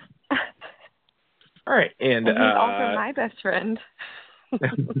 All right. And he's also my best friend.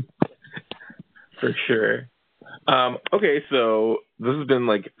 For sure. Okay, so this has been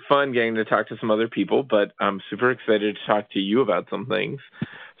like fun getting to talk to some other people, but I'm super excited to talk to you about some things.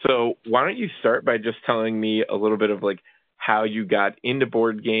 So why don't you start by just telling me a little bit of like how you got into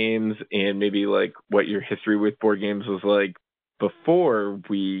board games and maybe like what your history with board games was like before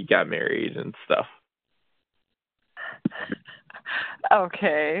we got married and stuff.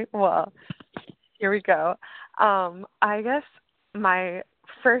 Okay, well, here we go. I guess my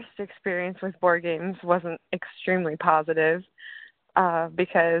first experience with board games wasn't extremely positive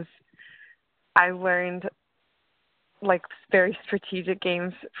because I learned like very strategic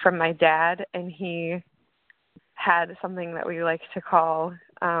games from my dad, and he had something that we like to call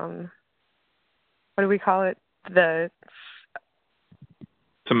what do we call it?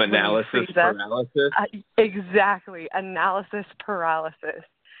 Some analysis paralysis. Exactly, analysis paralysis.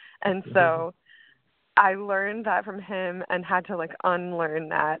 And so I learned that from him and had to like unlearn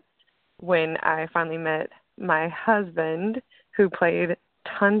that when I finally met my husband, who played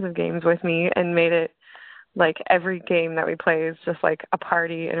tons of games with me and made it like every game that we play is just like a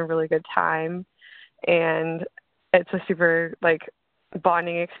party and a really good time. And it's a super like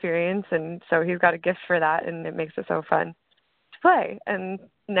bonding experience. And so he's got a gift for that, and it makes it so fun to play. And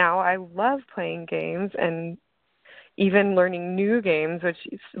now I love playing games and even learning new games, which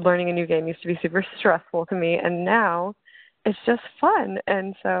learning a new game used to be super stressful to me, and now it's just fun.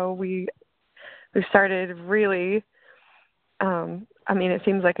 And so we started really, I mean, it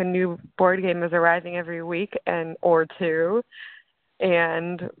seems like a new board game is arriving every week or two,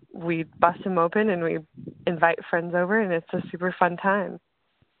 and we bust them open and we invite friends over, and it's a super fun time.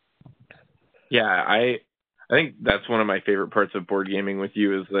 Yeah, I think that's one of my favorite parts of board gaming with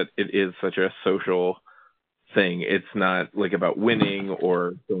you is that it is such a social thing. It's not like about winning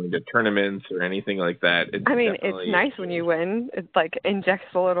or going to tournaments or anything like that. It's nice when you win. It like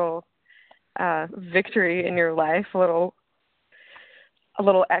injects a little victory in your life, a little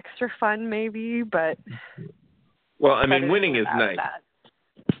extra fun maybe, but well, I mean, winning is nice.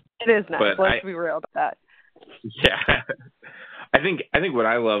 It is nice. Let's be real about that. Yeah. I think what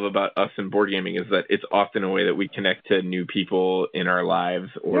I love about us in board gaming is that it's often a way that we connect to new people in our lives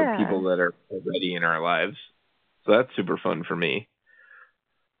or people that are already in our lives. So that's super fun for me.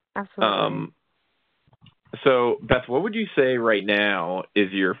 Absolutely. So, Beth, what would you say right now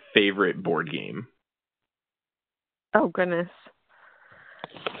is your favorite board game? Oh, goodness.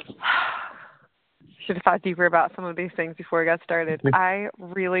 Should have thought deeper about some of these things before we got started. I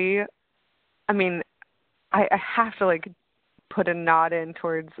have to like put a nod in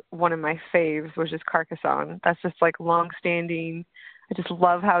towards one of my faves, which is Carcassonne. That's just like long-standing. I just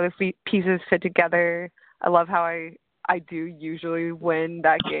love how the pieces fit together. I love how I do usually win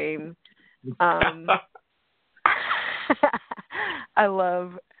that game. I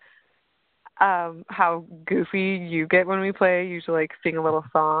love how goofy you get when we play. You usually like sing a little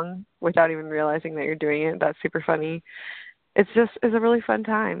song without even realizing that you're doing it. That's super funny. It's a really fun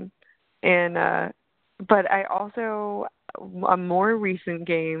time. And but I also a more recent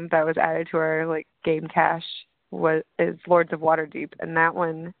game that was added to our like game cache is Lords of Waterdeep, and that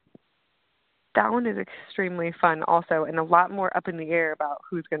one is extremely fun also, and a lot more up in the air about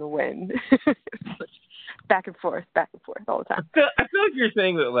who's going to win. back and forth all the time. I feel like you're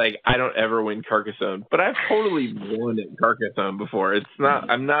saying that like I don't ever win Carcassonne, but I've totally won at Carcassonne before.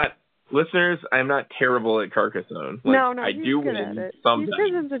 I'm not terrible at Carcassonne. Like, No, I he's do good win at it. sometimes.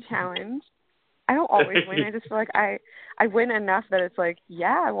 He says it's a challenge. I don't always win. I just feel like I win enough that it's like,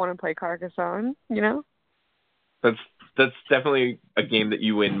 yeah, I want to play Carcassonne, you know? That's definitely a game that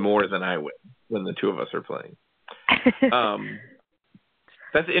you win more than I win when the two of us are playing.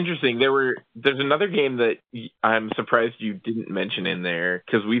 That's interesting. There's another game that I'm surprised you didn't mention in there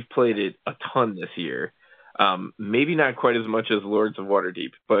because we've played it a ton this year. Maybe not quite as much as Lords of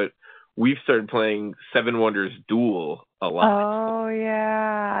Waterdeep, but we've started playing Seven Wonders Duel a lot. Oh,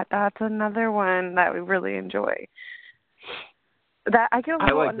 yeah. That's another one that we really enjoy. That I get a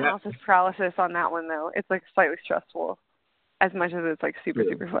little analysis paralysis on that one, though. It's, like, slightly stressful as much as it's, like,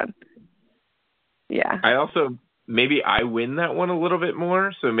 super fun. Yeah. Maybe I win that one a little bit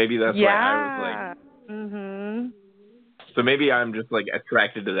more, so maybe that's why I was like... Mm-hmm. So maybe I'm just, like,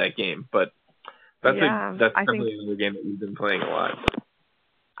 attracted to that game, but that's definitely another game that we've been playing a lot.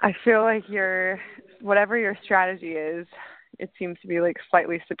 I feel like whatever your strategy is, it seems to be like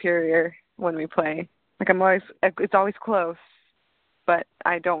slightly superior when we play. Like it's always close, but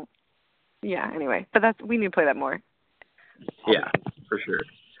I don't. Yeah. Anyway, but we need to play that more. Yeah, for sure.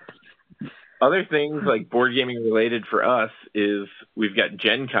 Other things like board gaming related for us is we've got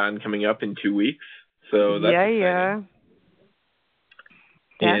Gen Con coming up in 2 weeks, so that's exciting. Yeah.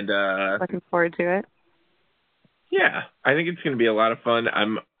 And looking forward to it. Yeah, I think it's going to be a lot of fun.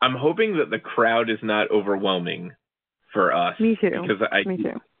 I'm hoping that the crowd is not overwhelming for us. Me too. Because Me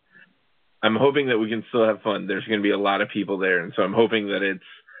too. I'm hoping that we can still have fun. There's going to be a lot of people there, and so I'm hoping that it's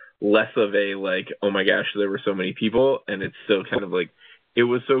less of a like, oh my gosh, there were so many people, and it's still kind of like, it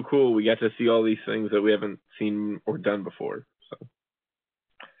was so cool. We got to see all these things that we haven't seen or done before. So.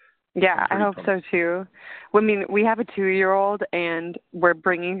 Yeah, I hope so too. I mean, we have a 2-year-old, and we're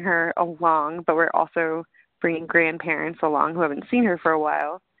bringing her along, but we're also bringing grandparents along who haven't seen her for a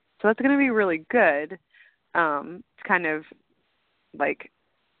while. So that's going to be really good. To kind of like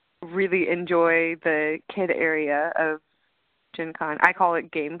really enjoy the kid area of Gen Con. I call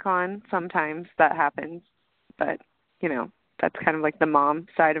it Game Con. Sometimes that happens, but you know, that's kind of like the mom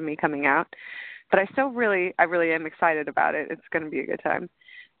side of me coming out. But I really am excited about it. It's going to be a good time.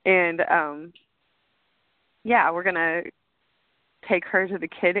 And yeah, we're going to take her to the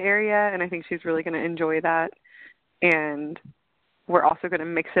kid area, and I think she's really going to enjoy that. And we're also going to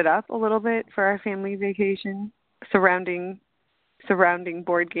mix it up a little bit for our family vacation, surrounding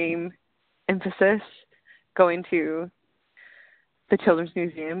board game emphasis, going to the Children's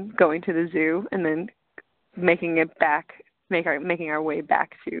Museum, going to the zoo, and then making our way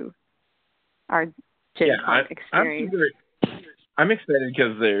back to our Gen Con experience. I'm excited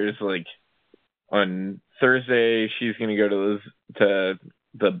because there's like on Thursday she's going to go to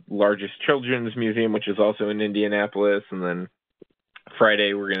the largest children's museum, which is also in Indianapolis, and then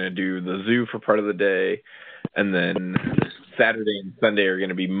Friday we're going to do the zoo for part of the day, and then Saturday and Sunday are going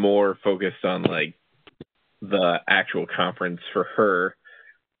to be more focused on like the actual conference for her.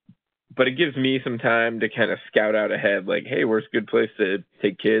 But it gives me some time to kind of scout out ahead, like, hey, where's a good place to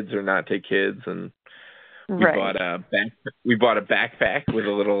take kids or not take kids? And we bought a backpack with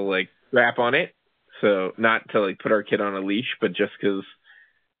a little like strap on it, so not to like put our kid on a leash, but just because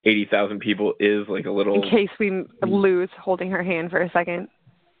 80,000 people is like a little... In case we lose holding her hand for a second,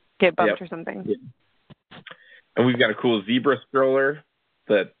 get bumped or something. Yeah. And we've got a cool zebra stroller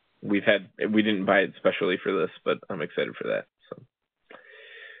that we didn't buy it specially for this, but I'm excited for that. So,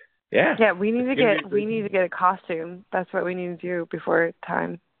 yeah. Yeah, we need to get a costume. That's what we need to do before it's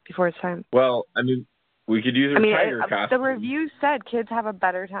time. Well, I mean, we could use a tiger costume. The review said kids have a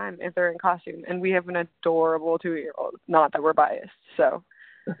better time if they're in costume, and we have an adorable 2-year-old. Not that we're biased, so...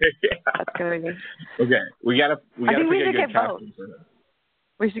 Yeah. That's gonna be okay. We gotta pick a good costume for her.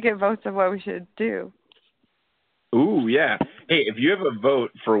 We should get votes of what we should do. Ooh, yeah. Hey, if you have a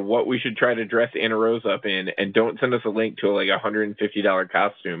vote for what we should try to dress Anna Rose up in, and don't send us a link to like $150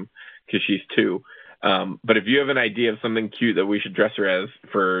 costume because she's 2. But if you have an idea of something cute that we should dress her as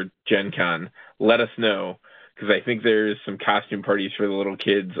for Gen Con, let us know, because I think there's some costume parties for the little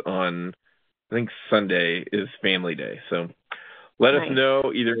kids on, I think Sunday is Family Day, so. Let us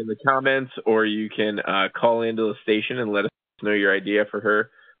know either in the comments, or you can call into the station and let us know your idea for her.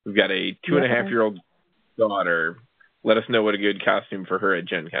 We've got a 2.5-year-old daughter. Let us know what a good costume for her at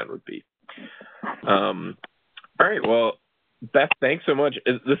Gen Con would be. All All right. Well, Beth, thanks so much.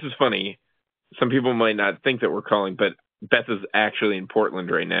 This is funny. Some people might not think that we're calling, but Beth is actually in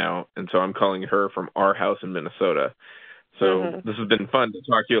Portland right now, and so I'm calling her from our house in Minnesota. So This has been fun to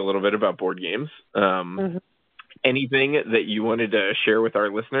talk to you a little bit about board games. Anything that you wanted to share with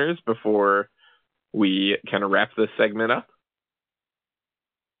our listeners before we kind of wrap this segment up?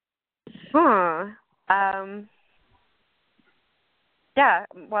 Yeah,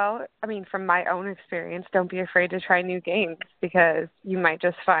 well, I mean, from my own experience, don't be afraid to try new games because you might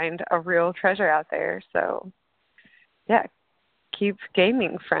just find a real treasure out there. So, yeah, keep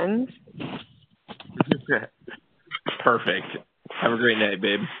gaming, friends. Perfect. Have a great night,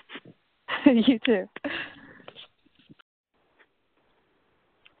 babe. You too.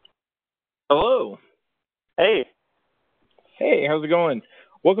 Hello. Hey. Hey, how's it going?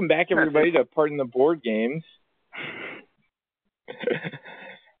 Welcome back, everybody, to Pardon the Board Games.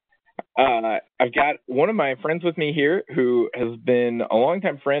 I've got one of my friends with me here who has been a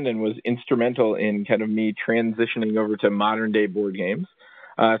longtime friend and was instrumental in kind of me transitioning over to modern day board games.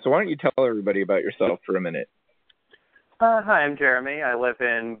 So why don't you tell everybody about yourself for a minute? Hi, I'm Jeremy. I live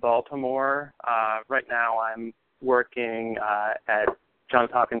in Baltimore. Right now I'm working at Johns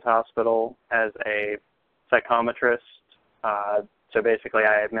Hopkins Hospital as a psychometrist. So basically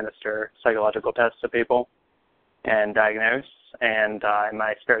I administer psychological tests to people and diagnose. And in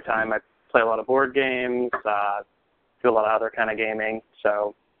my spare time, I play a lot of board games, do a lot of other kind of gaming.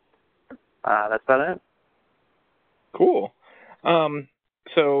 So that's about it. Cool.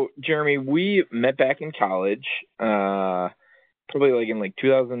 So, Jeremy, we met back in college, probably like in like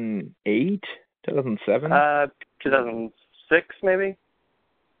 2008, 2007? 2006, maybe.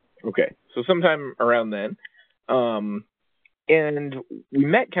 Okay, so sometime around then. And we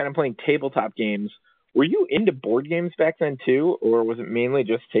met kind of playing tabletop games. Were you into board games back then too, or was it mainly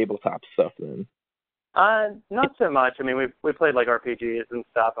just tabletop stuff then? Not so much. I mean, we played like RPGs and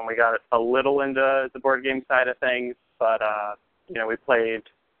stuff, and we got a little into the board game side of things. But we played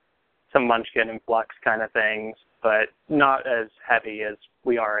some Munchkin and Flux kind of things, but not as heavy as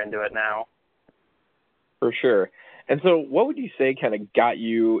we are into it now. For sure. And so, what would you say kind of got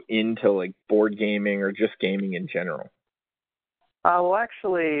you into like board gaming or just gaming in general? Well,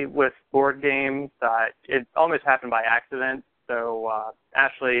 actually, with board games, it almost happened by accident. So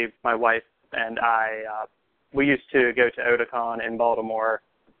Ashley, my wife, and I, we used to go to Otakon in Baltimore,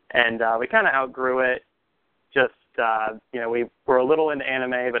 and we kind of outgrew it. Just, we were a little into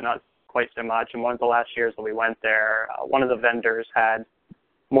anime, but not quite so much. And one of the last years that we went there, one of the vendors had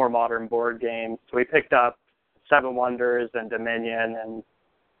more modern board games. So we picked up Seven Wonders and Dominion and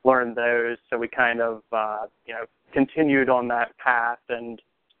learned those. So we kind of, continued on that path, and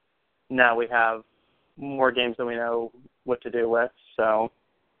now we have more games than we know what to do with. So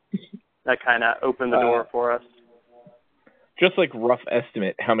that kind of opened the door for us. Just like rough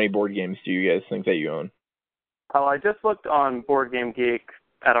estimate, how many board games do you guys think that you own? Oh, I just looked on Board Game Geek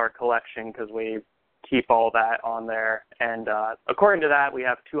at our collection because we keep all that on there. And according to that, we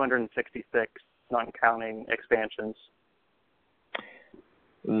have 266, not counting expansions.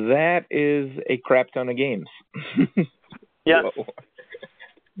 That is a crap ton of games. Yes.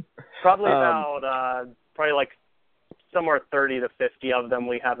 Probably like somewhere 30 to 50 of them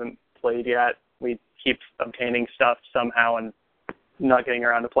we haven't played yet. We keep obtaining stuff somehow and not getting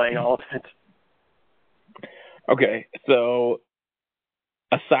around to playing all of it. Okay, so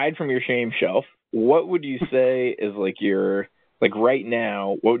aside from your shame shelf, what would you say is like your, like right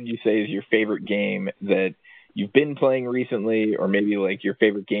now, what would you say is your favorite game that you've been playing recently, or maybe like your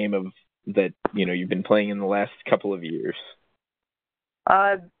favorite game of that, you've been playing in the last couple of years?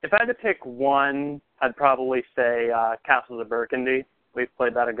 If I had to pick one, I'd probably say Castles of Burgundy. We've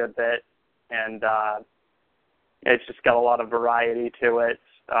played that a good bit, and it's just got a lot of variety to it.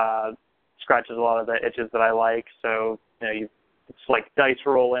 Scratches a lot of the itches that I like. So, it's like dice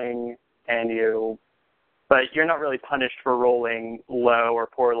rolling, but you're not really punished for rolling low or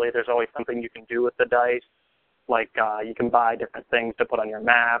poorly. There's always something you can do with the dice. Like you can buy different things to put on your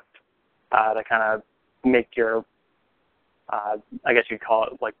map to kind of make your, I guess you'd call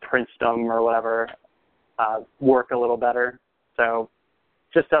it like princedom or whatever, work a little better. So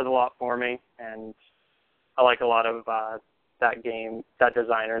just does a lot for me, and I like a lot of that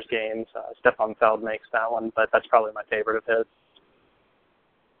designer's games. Stefan Feld makes that one, but that's probably my favorite of his.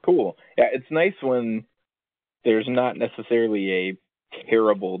 Cool. Yeah, it's nice when there's not necessarily a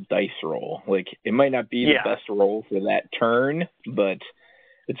terrible dice roll. Like, it might not be the best roll for that turn, but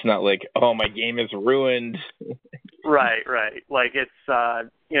it's not like, oh, my game is ruined. Right. Like, it's,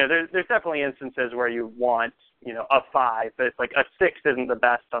 there's definitely instances where you want, a 5, but it's like a 6 isn't the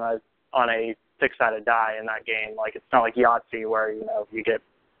best on a six-sided die in that game. Like, it's not like Yahtzee where, you get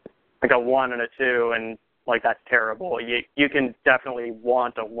like a 1 and a 2 and, like, that's terrible. You can definitely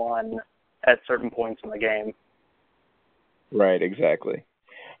want a 1 at certain points in the game. Right, exactly.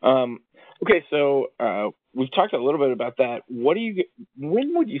 Okay, so we've talked a little bit about that.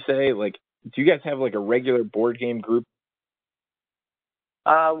 When would you say, like, do you guys have, like, a regular board game group?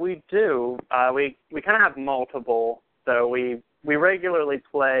 We do. We kind of have multiple. So we regularly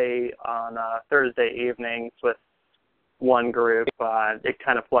play on Thursday evenings with one group. It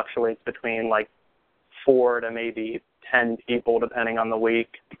kind of fluctuates between, like, 4 to maybe 10 people, depending on the week.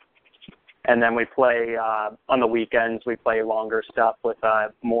 And then we play on the weekends. We play longer stuff with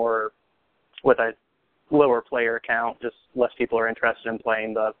a lower player count. Just less people are interested in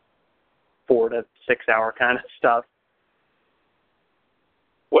playing the 4 to 6 hour kind of stuff.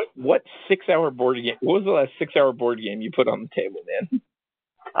 What 6 hour board game? What was the last 6 hour board game you put on the table, man?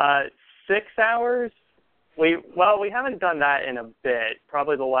 6 hours. We haven't done that in a bit.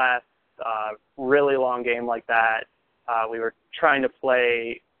 Probably the last really long game like that. We were trying to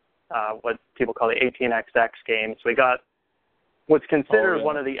play what people call the 18XX games. We got what's considered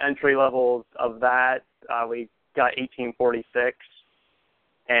one of the entry levels of that. We got 1846,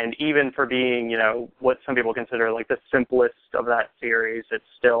 and even for being, what some people consider like the simplest of that series, it's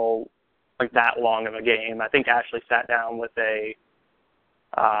still like that long of a game. I think Ashley sat down with the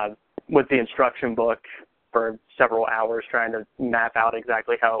instruction book for several hours trying to map out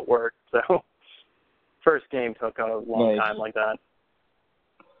exactly how it worked. So first game took a long time like that.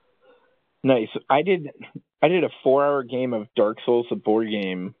 Nice. I did a 4 hour game of Dark Souls, a board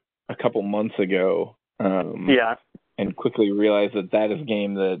game, a couple months ago. And quickly realized that is a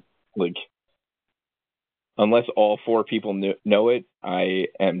game that, like, unless all 4 people know it, I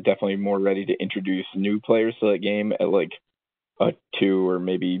am definitely more ready to introduce new players to that game at like a 2 or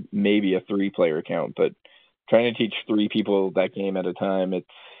maybe a 3 player count. But trying to teach 3 people that game at a time, it's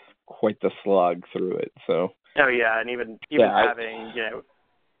quite the slog through it. So. Oh yeah, and even having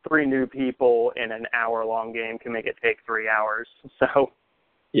 3 new people in an hour-long game can make it take 3 hours. So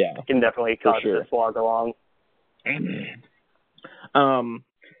yeah, it can definitely cause the slog along.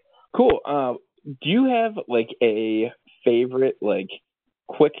 Cool. Do you have like a favorite like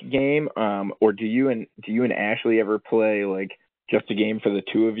quick game, or do you and Ashley ever play like just a game for the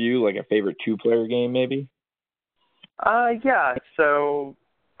two of you, like a favorite 2-player game maybe? Yeah. So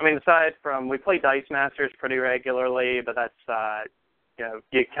I mean, aside from we play Dice Masters pretty regularly, but that's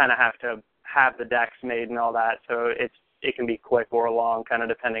you kind of have to have the decks made and all that, so it can be quick or long, kind of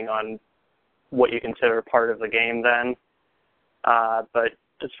depending on what you consider part of the game then. But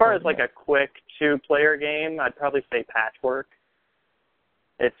as far as like a quick 2-player game, I'd probably say Patchwork.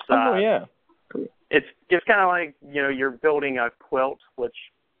 It's it's kind of like you're building a quilt, which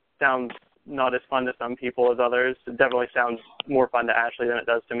sounds not as fun to some people as others. It definitely sounds more fun to Ashley than it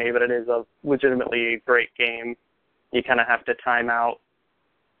does to me, but it is a legitimately great game. You kind of have to time out,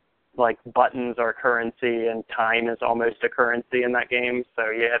 like buttons are currency and time is almost a currency in that game, so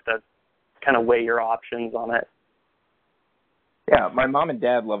you have to kind of weigh your options on it. Yeah, my mom and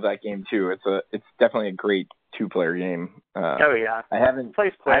dad love that game too. It's definitely a great 2-player game. Oh yeah, I haven't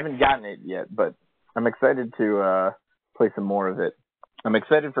gotten it yet, but I'm excited to play some more of it. I'm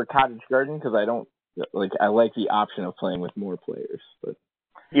excited for Cottage Garden because I like the option of playing with more players. But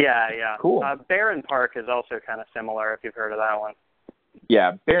yeah, cool. Barren Park is also kind of similar, if you've heard of that one.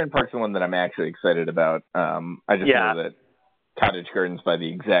 Yeah, Barren Park's the one that I'm actually excited about. I just know that Cottage Garden's by the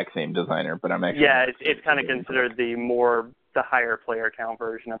exact same designer, but I'm actually it's kind of considered the higher player count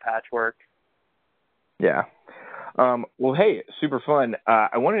version of Patchwork. Yeah. Well, hey, super fun.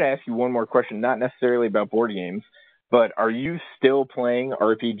 I wanted to ask you one more question, not necessarily about board games, but are you still playing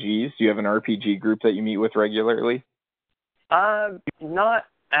RPGs? Do you have an RPG group that you meet with regularly? Not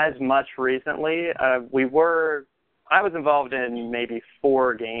as much recently. I was involved in maybe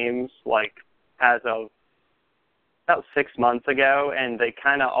 4 games, like, as of about 6 months ago, and they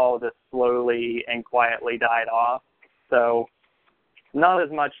kind of all just slowly and quietly died off. So, not as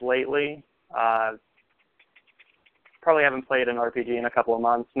much lately. Probably haven't played an RPG in a couple of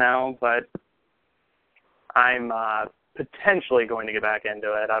months now, but I'm potentially going to get back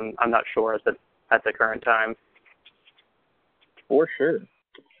into it. I'm not sure at the current time. For sure.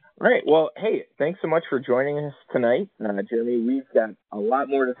 All right. Well, hey, thanks so much for joining us tonight, Jeremy. We've got a lot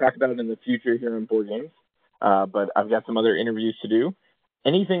more to talk about in the future here on Board Games, but I've got some other interviews to do.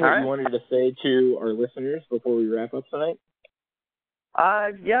 Anything that you wanted to say to our listeners before we wrap up tonight?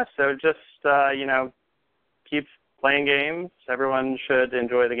 So just, keep playing games. Everyone should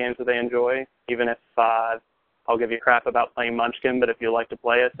enjoy the games that they enjoy, even if I'll give you crap about playing Munchkin, but if you like to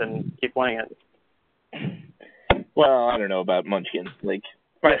play it, then keep playing it. Well, I don't know about Munchkin. Like,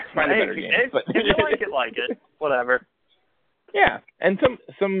 find a better game. But If you like it. Whatever. Yeah, and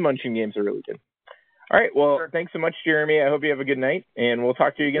some Munchkin games are really good. All right, well, Sure. Thanks so much, Jeremy. I hope you have a good night, and we'll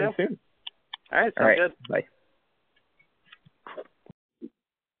talk to you again soon. All right, sounds good. Bye.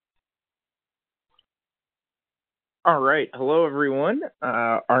 All right, hello, everyone.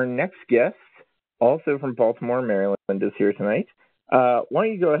 Our next guest, also from Baltimore, Maryland, is here tonight. Why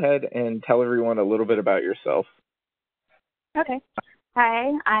don't you go ahead and tell everyone a little bit about yourself? Okay.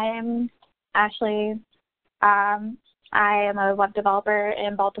 Hi, I'm Ashley. I am a web developer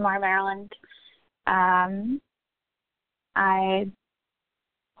in Baltimore, Maryland. I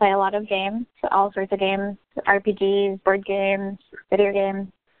play a lot of games, all sorts of games, RPGs, board games, video games.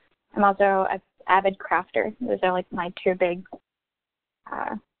 I'm also an avid crafter. Those are like my two big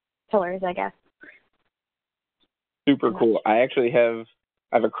pillars, I guess. Super cool. I actually have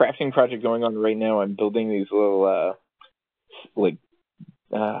a crafting project going on right now. I'm building these little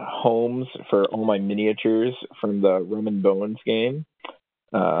homes for all my miniatures from the Rum and Bones game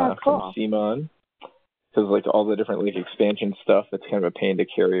cool. from Simon. Because like all the different like expansion stuff, it's kind of a pain to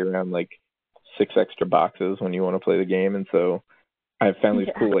carry around like 6 extra boxes when you want to play the game. And so I found these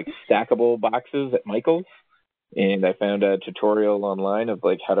cool like stackable boxes at Michael's, and I found a tutorial online of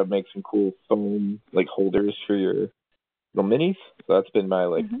like how to make some cool foam like holders for your little minis. So that's been my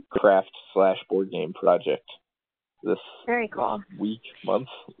like craft/board game project this very cool month.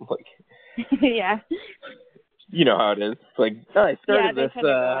 Like yeah. You know how it is. It's like, I started this.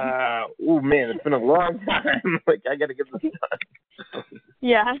 Oh man, it's been a long time. Like, I got to get this done.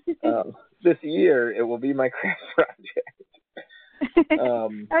 Yeah. This year, it will be my craft project. It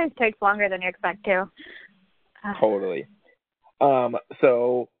always takes longer than you expect to. Totally.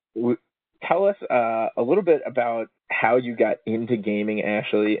 So, tell us a little bit about how you got into gaming,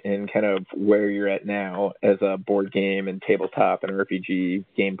 Ashley, and kind of where you're at now as a board game and tabletop and RPG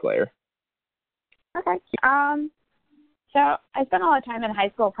game player. Okay. So I spent a lot of time in high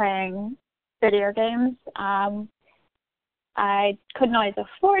school playing video games. I couldn't always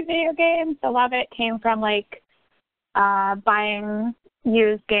afford video games. A lot of it came from like buying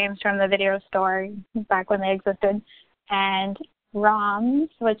used games from the video store back when they existed, and ROMs,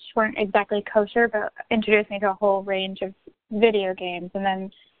 which weren't exactly kosher, but introduced me to a whole range of video games. And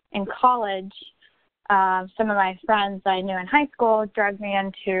then in college, some of my friends I knew in high school dragged me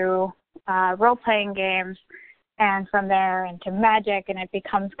into role-playing games, and from there into Magic, and it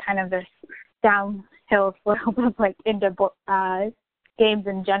becomes kind of this downhill slope of like into games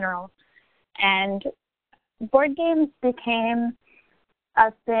in general. And board games became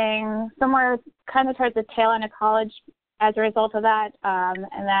a thing somewhere kind of towards the tail end of college as a result of that. And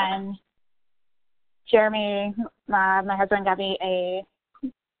then Jeremy, my husband, got me a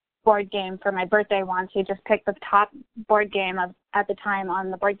board game for my birthday once. He just picked the top board game at the time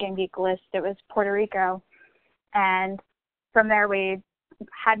on the Board Game Geek list. It was Puerto Rico. And from there we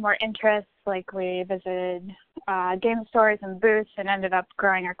had more interests. Like we visited game stores and booths and ended up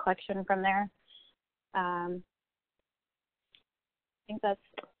growing our collection from there. I think that's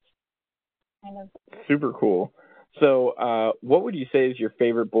kind of super cool. So what would you say is your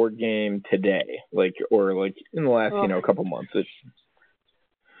favorite board game today? Like, or like in the last, couple months?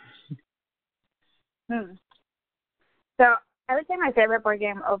 So I would say my favorite board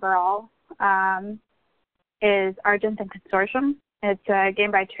game overall is Argent and Consortium. It's a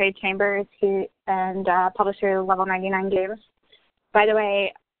game by Trade Chambers and published through Level 99 Games. By the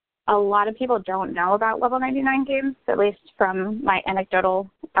way, a lot of people don't know about Level 99 Games, at least from my anecdotal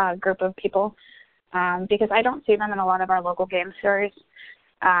group of people, because I don't see them in a lot of our local game stores.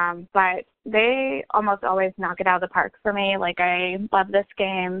 But they almost always knock it out of the park for me. Like, I love this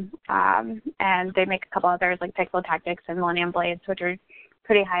game, and they make a couple others like Pixel Tactics and Millennium Blades, which are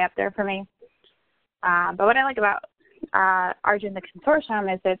pretty high up there for me. But what I like about Argent the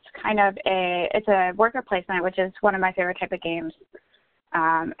Consortium is it's a worker placement, which is one of my favorite type of games.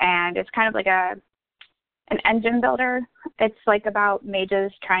 And it's kind of like an engine builder. It's like about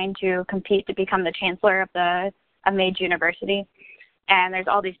mages trying to compete to become the chancellor of a mage university. And there's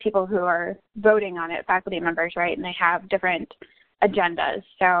all these people who are voting on it, faculty members, right? And they have different agendas.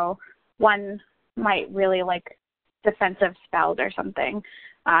 So one might really like defensive spells or something.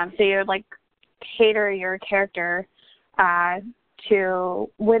 So you would like cater your character to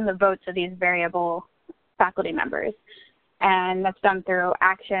win the votes of these variable faculty members. And that's done through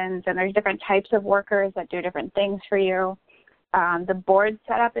actions, and there's different types of workers that do different things for you. The board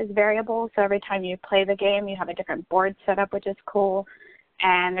setup is variable, so every time you play the game, you have a different board setup, which is cool.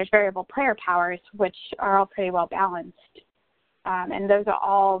 And there's variable player powers, which are all pretty well balanced. And those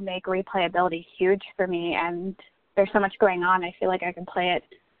all make replayability huge for me. And there's so much going on. I feel like I can play it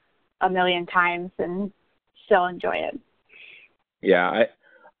a million times and still enjoy it. Yeah,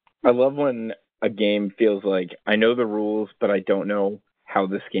 I love when a game feels like I know the rules, but I don't know how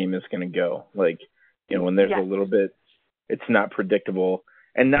this game is going to go. Like, when there's a little bit, it's not predictable.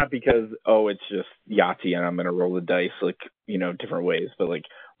 And not because, it's just Yahtzee and I'm going to roll the dice, different ways. But,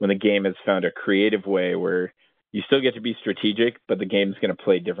 when the game has found a creative way where you still get to be strategic, but the game's going to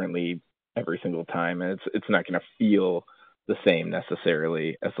play differently every single time. And it's not going to feel the same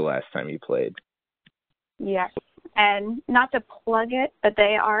necessarily as the last time you played. Yeah. And not to plug it, but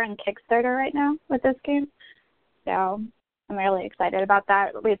they are in Kickstarter right now with this game. So I'm really excited about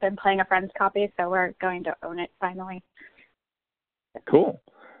that. We've been playing a friend's copy, so we're going to own it finally. Cool.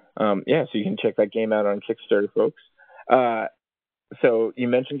 So you can check that game out on Kickstarter, folks. So you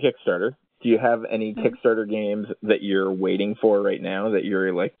mentioned Kickstarter. Do you have any Kickstarter games that you're waiting for right now that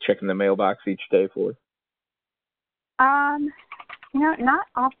you're checking the mailbox each day for? Not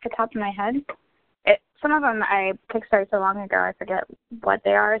off the top of my head. Some of them I kickstarted so long ago I forget what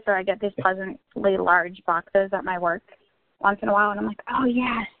they are, so I get these pleasantly large boxes at my work once in a while, and I'm like, oh,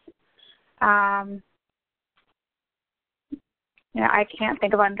 yes. I can't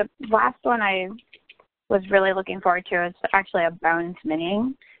think of one. The last one I was really looking forward to is actually a Bones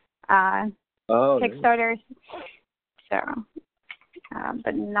Mini Kickstarter. Nice. So,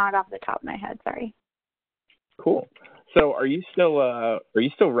 but not off the top of my head, sorry. Cool. So are you still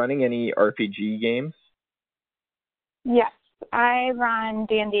running any RPG games? Yes, I run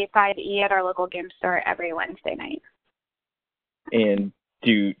D&D 5e at our local game store every Wednesday night. And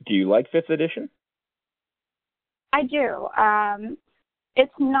do you like 5th edition? I do.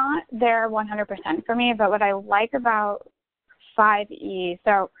 It's not there 100% for me, but what I like about 5e,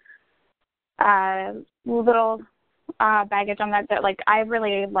 so little baggage on that I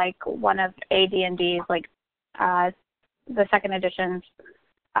really like one of AD&D's, the 2nd edition's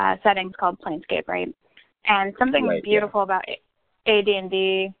settings called Planescape, right? And something beautiful about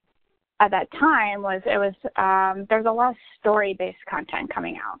AD&D at that time was there's a lot of story-based content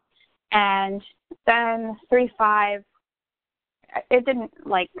coming out. And then 3.5, it didn't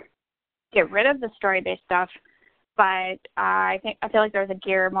get rid of the story-based stuff, but I feel like there was a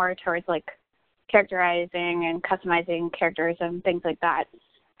gear more towards characterizing and customizing characters and things like that.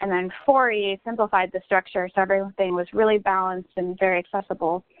 And then 4e simplified the structure, so everything was really balanced and very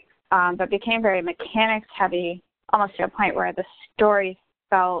accessible, but became very mechanics heavy, almost to a point where the story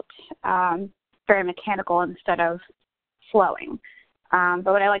felt very mechanical instead of flowing. But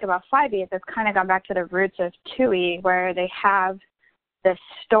what I like about 5e is it's kind of gone back to the roots of 2e, where they have this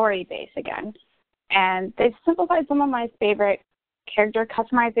story base again. And they've simplified some of my favorite character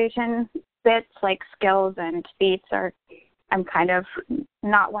customization bits, like skills and feats I'm kind of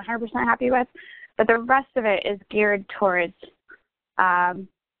not 100% happy with. But the rest of it is geared towards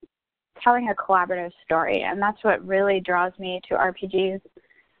telling a collaborative story. And that's what really draws me to RPGs.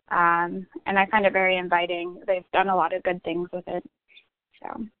 And I find it very inviting. They've done a lot of good things with it.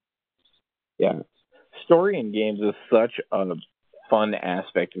 So. Yeah. Story in games is such a fun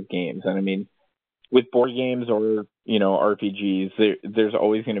aspect of games. And I mean, with board games or, RPGs, there's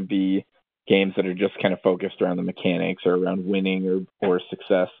always going to be games that are just kind of focused around the mechanics or around winning or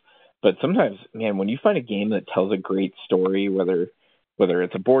success. But sometimes, man, when you find a game that tells a great story, whether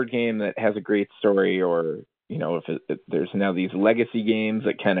it's a board game that has a great story or, if there's now these legacy games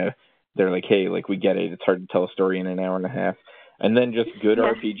that kind of, they're like, hey, we get it. It's hard to tell a story in an hour and a half. And then just good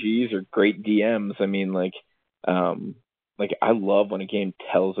RPGs or great DMs. I mean, I love when a game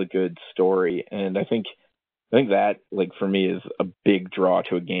tells a good story. And I think that, for me, is a big draw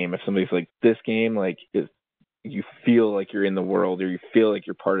to a game. If somebody's like, this game, you feel like you're in the world or you feel like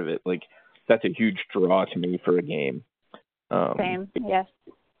you're part of it, that's a huge draw to me for a game. Same, yes.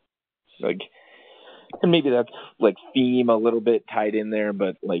 And maybe that's, theme a little bit tied in there,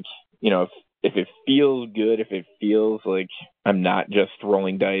 but, if it feels good, if it feels like I'm not just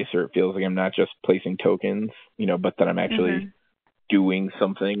rolling dice or it feels like I'm not just placing tokens, but that I'm actually doing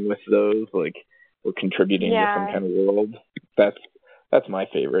something with those, or contributing to some kind of world, that's my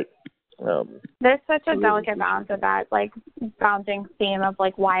favorite. There's such a delicate balance of that, balancing theme of,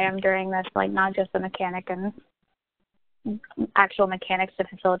 why I'm doing this, not just the mechanic and actual mechanics to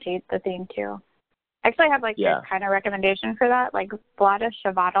facilitate the theme, too. I actually have, this kind of recommendation for that. Vlaada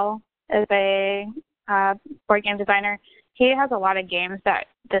Chvátil is a board game designer. He has a lot of games that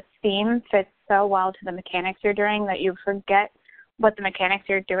the theme fits so well to the mechanics you're doing that you forget what the mechanics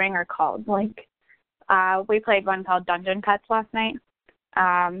you're doing are called. We played one called Dungeon Pets last night.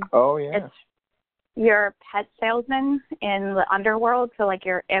 Oh, yeah. you're pet salesman in the underworld. So like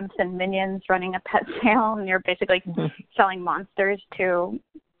you're imps and minions running a pet sale, and you're basically selling monsters to,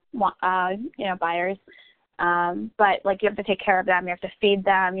 buyers. But like you have to take care of them. You have to feed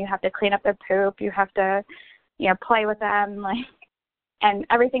them. You have to clean up their poop. You have to, play with them. And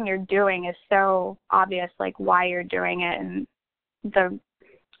everything you're doing is so obvious, like why you're doing it, and the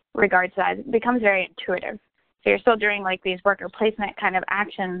regards to that. It becomes very intuitive. So you're still doing like these worker placement kind of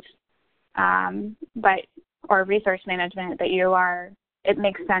actions, or resource management, but it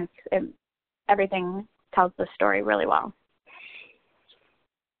makes sense. Everything tells the story really well.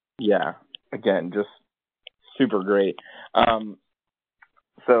 Yeah, again, just super great.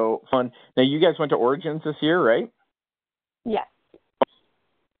 So fun. Now, you guys went to Origins this year, right? Yes.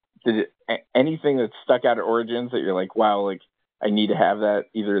 Anything that stuck out at Origins that you're like, wow, like I need to have that,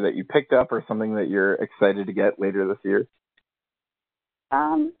 either that you picked up or something that you're excited to get later this year?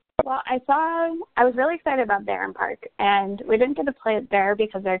 Well, I was really excited about Baron Park, and we didn't get to play it there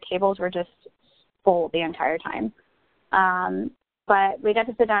because their tables were just full the entire time. But we got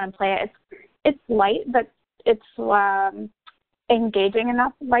to sit down and play it. It's light, but it's engaging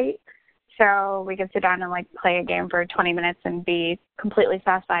enough light. So we could sit down and like play a game for 20 minutes and be completely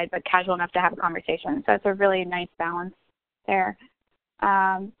satisfied, but casual enough to have a conversation. So it's a really nice balance there.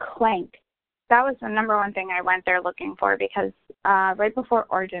 Clank. That was the number one thing I went there looking for, because right before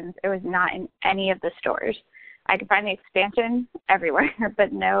Origins, it was not in any of the stores. I could find the expansion everywhere,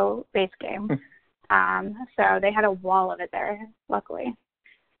 but no base game. So they had a wall of it there, luckily.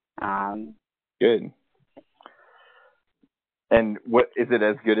 Good. And what is it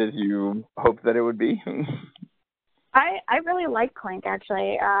as good as you hoped that it would be? I really like Clank,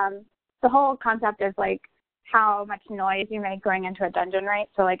 actually. The whole concept is like how much noise you make going into a dungeon, right?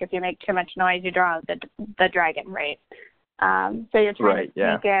 So like if you make too much noise, you draw the dragon, right? So you're trying to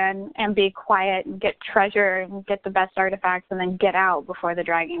sneak in and be quiet and get treasure and get the best artifacts and then get out before the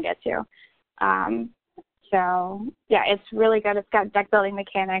dragon gets you. So yeah, it's really good. It's got deck building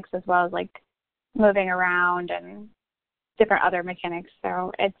mechanics as well as like moving around and different other mechanics.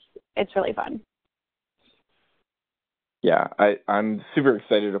 So it's really fun. Yeah, I'm super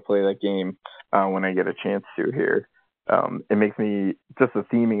excited to play that game when I get a chance to here. It makes me, just the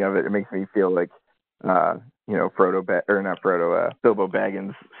theming of it makes me feel like, Bilbo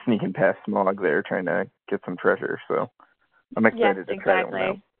Baggins sneaking past Smaug there trying to get some treasure. So I'm excited to try it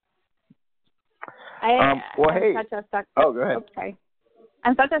out. I'm such a sucker. Oh, go ahead. Oh, sorry.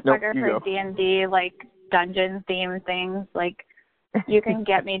 I'm such a sucker for D&D, like dungeon theme things. Like you can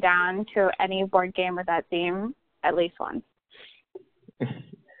get me down to any board game with that theme at least once.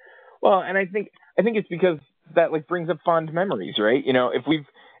 Well, and I think it's because that like brings up fond memories, right?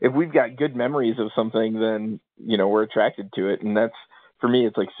 If we've got good memories of something, then we're attracted to it, and that's, for me,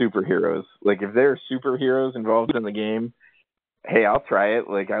 it's like superheroes. Like if there are superheroes involved in the game, hey, I'll try it.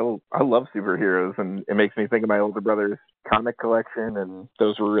 Like I love superheroes, and it makes me think of my older brother's comic collection, and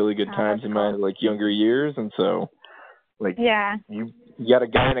those were really good times in my like younger years. And so, like, you got a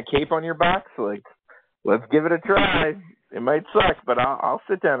guy in a cape on your box, like, let's give it a try. It might suck, but I'll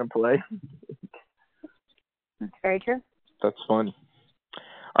sit down and play. That's very true. That's fun.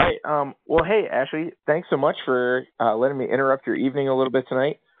 All right. Well, hey, Ashley, thanks so much for letting me interrupt your evening a little bit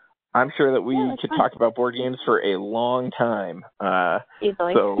tonight. I'm sure that we could talk about board games for a long time.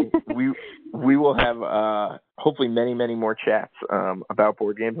 Easily. So we will have hopefully many, many more chats about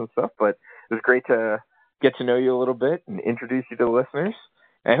board games and stuff. But it was great to get to know you a little bit and introduce you to the listeners.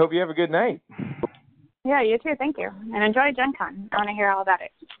 And I hope you have a good night. Yeah, you too. Thank you. And enjoy Gen Con. I want to hear all about it.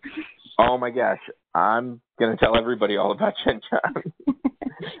 Oh, my gosh. I'm going to tell everybody all about Gen Con.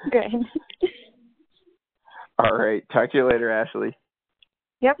 Good. All right. Talk to you later, Ashley.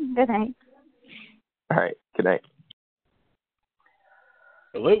 Yep. Good night. All right. Good night.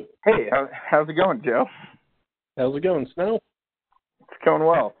 Hello. Hey, how's it going, Joe? How's it going, Snow? It's going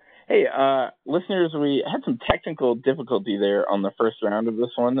well. Hey, listeners, we had some technical difficulty there on the first round of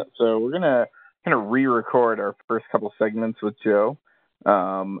this one, so we're going to kind of re-record our first couple segments with Joe.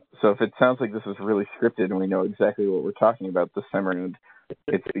 So if it sounds like this is really scripted and we know exactly what we're talking about this time around,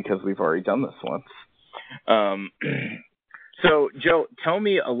 it's because we've already done this once. So, Joe, tell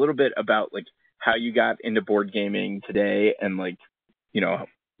me a little bit about, like, how you got into board gaming today and, like,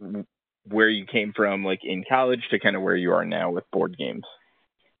 where you came from, like, in college to kind of where you are now with board games.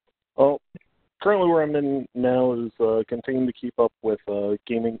 Well, currently where I'm in now is continuing to keep up with a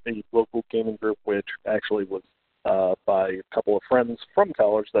local gaming group, which actually was by a couple of friends from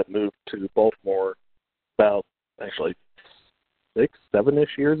college that moved to Baltimore about, actually,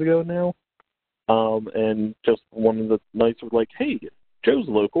 6-7-ish years ago now. And just one of the nights were like, hey, Joe's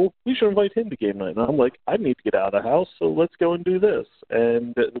local. We should invite him to game night. And I'm like, I need to get out of the house, so let's go and do this.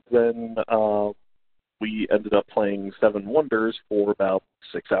 And then we ended up playing Seven Wonders for about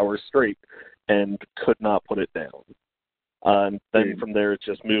 6 hours straight and could not put it down. And then from there, it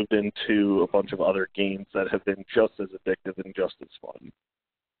just moved into a bunch of other games that have been just as addictive and just as fun.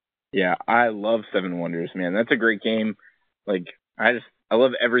 Yeah, I love Seven Wonders, man. That's a great game. Like, I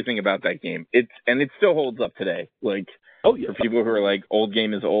love everything about that game. It still holds up today. Like, oh yeah, for people who are like, old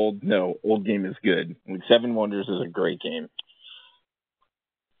game is old. No, old game is good. Like, Seven Wonders is a great game.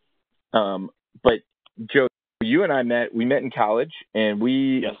 But Joe, you and I met in college, and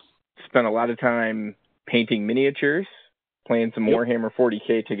we spent a lot of time painting miniatures, playing some Warhammer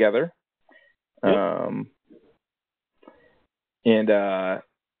 40K together. And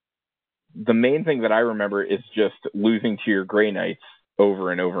the main thing that I remember is just losing to your Grey Knights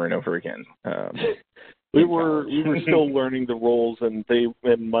over and over and over again. We were still learning the roles, and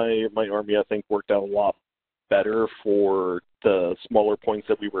my army, I think, worked out a lot better for the smaller points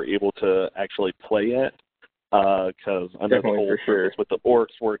that we were able to actually play at. Because I know the whole purpose with the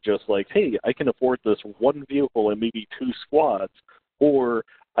orcs were just like, hey, I can afford this one vehicle and maybe 2 squads, or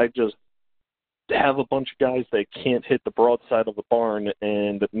I just have a bunch of guys that can't hit the broadside of the barn,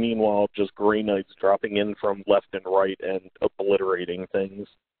 and meanwhile just Grey Knights dropping in from left and right and obliterating things.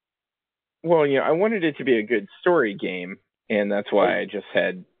 Well, I wanted it to be a good story game, and that's why I just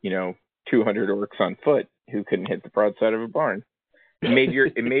had 200 orcs on foot who couldn't hit the broadside of a barn. It made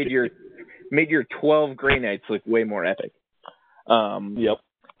your 12 Grey Knights look way more epic.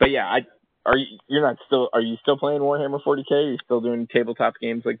 But yeah, are you still playing Warhammer 40K? Are you still doing tabletop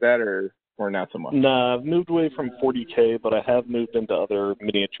games like that, or not so much? Nah, I've moved away from 40K, but I have moved into other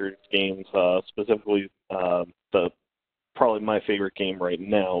miniature games, specifically probably my favorite game right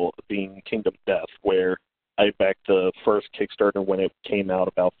now being Kingdom Death, where I backed the first Kickstarter when it came out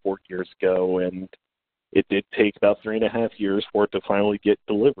about 4 years ago, and it did take about 3.5 years for it to finally get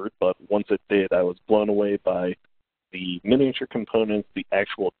delivered, but once it did, I was blown away by the miniature components, the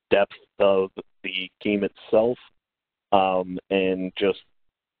actual depth of the game itself, and just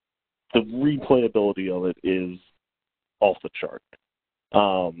the replayability of it is off the chart.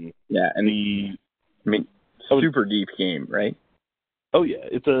 Super deep game, right? Oh yeah,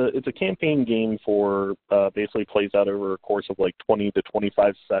 it's a campaign game for basically plays out over a course of like 20 to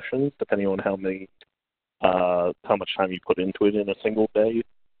 25 sessions, depending on how much time you put into it in a single day.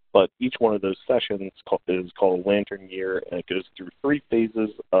 But each one of those sessions is called a Lantern Year, and it goes through 3 phases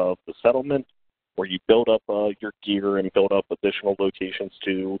of the settlement, where you build up your gear and build up additional locations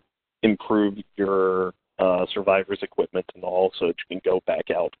to improve your survivors' equipment and all, so that you can go back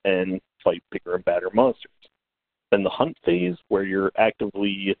out and fight bigger and badder monsters. Then the hunt phase, where you're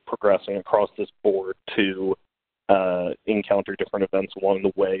actively progressing across this board to encounter different events along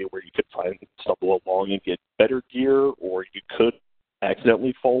the way, where you could stumble along and get better gear, or you could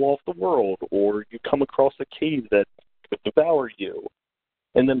accidentally fall off the world, or you come across a cave that could devour you.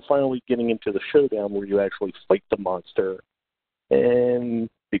 And then finally getting into the showdown, where you actually fight the monster. And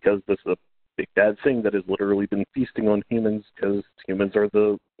because this is a big bad thing that has literally been feasting on humans, because humans are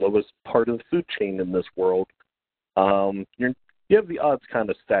the lowest part of the food chain in this world, you have the odds kind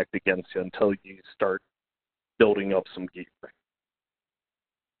of stacked against you until you start building up some gear.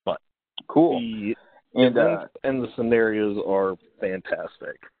 But cool. The events and the scenarios are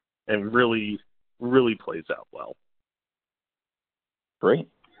fantastic and really, really plays out well. Great.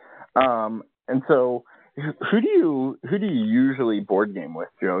 And so who do you usually board game with,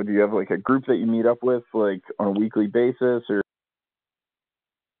 Joe? Do you have like a group that you meet up with like on a weekly basis, or?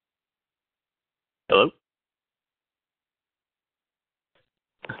 Hello?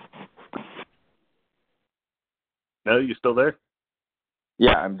 No, you still there?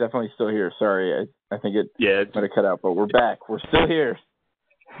 Yeah, I'm definitely still here. Sorry, I think it might have cut out, but we're back. We're still here.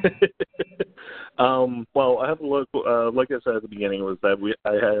 Well, I have a local, like I said at the beginning, was that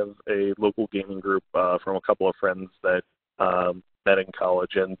I have a local gaming group from a couple of friends that met in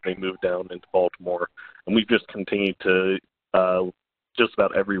college, and they moved down into Baltimore, and we've just continued to just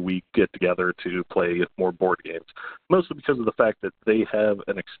about every week get together to play more board games, mostly because of the fact that they have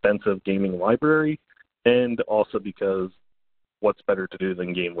an extensive gaming library, and also because what's better to do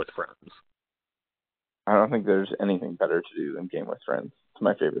than game with friends? I don't think there's anything better to do than game with friends. It's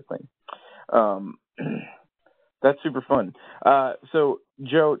my favorite thing. That's super fun. So,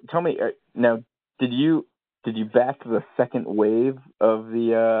 Joe, tell me now, did you back the second wave of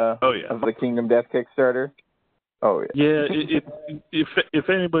the of the Kingdom Death Kickstarter? Oh yeah. Yeah. If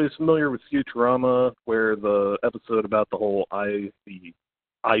anybody's familiar with Futurama, where the episode about the whole the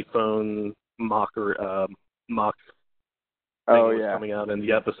iPhone mock was coming out in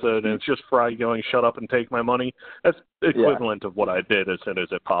the episode, and it's just Fry going, "Shut up and take my money." That's the equivalent of what I did as soon as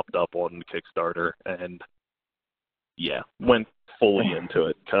it popped up on Kickstarter, and went fully into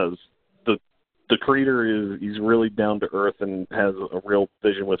it because the creator he's really down to earth and has a real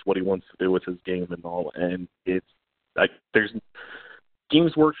vision with what he wants to do with his game and all, and it's like there's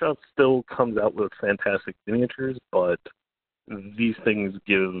Games Workshop still comes out with fantastic miniatures, but these things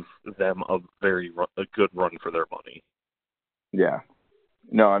give them a good run for their money. Yeah.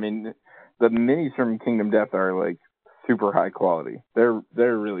 No, I mean, the minis from Kingdom Death are like super high quality. They're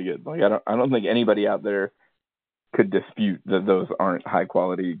really good. Like I don't think anybody out there could dispute that those aren't high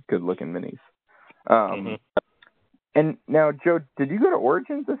quality, good looking minis. And now, Joe, did you go to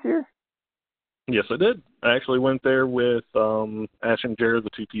Origins this year? Yes, I did. I actually went there with Ash and Jared,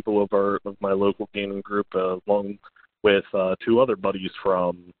 the two people of my local gaming group, along with two other buddies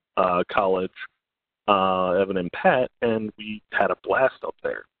from college, Evan and Pat, and we had a blast up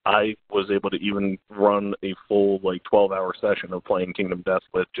there. I was able to even run a full 12-hour session of playing Kingdom Death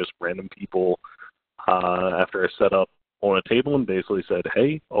with just random people after I set up on a table and basically said,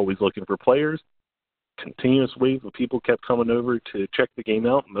 "Hey, always looking for players." Continuous wave of people kept coming over to check the game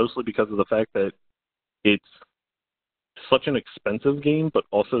out, mostly because of the fact that it's such an expensive game, but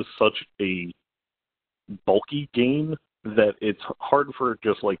also such a bulky game that it's hard for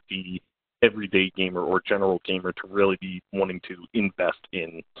just the everyday gamer or general gamer to really be wanting to invest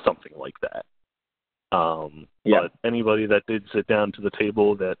in something like that. But anybody that did sit down to the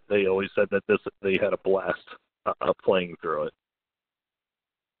table, that they always said that they had a blast playing through it.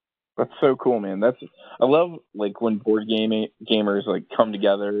 That's so cool, man. I love when board gamers come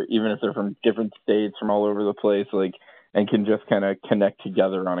together, even if they're from different states, from all over the place, and can just kind of connect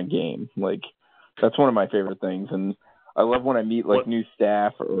together on a game. That's one of my favorite things. And I love when I meet new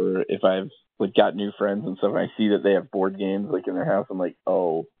staff, or if I've got new friends and stuff, and I see that they have board games in their house. I'm like,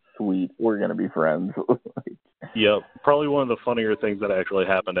 oh, sweet, we're gonna be friends. Yeah, probably one of the funnier things that actually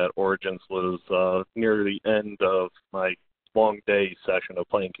happened at Origins was near the end of my long day session of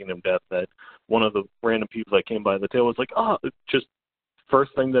playing Kingdom Death, that one of the random people that came by the table was like, just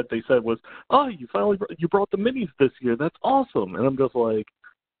first thing that they said was, you brought the minis this year, that's awesome. And I'm just like,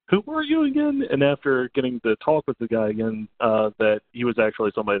 who are you again? And after getting to talk with the guy again, that he was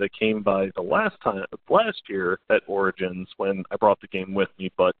actually somebody that came by last year at Origins when I brought the game with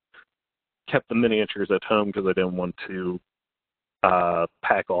me, but kept the miniatures at home because I didn't want to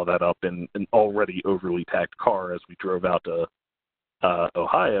pack all that up in an already overly packed car as we drove out to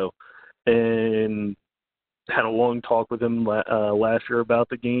Ohio, and had a long talk with him last year about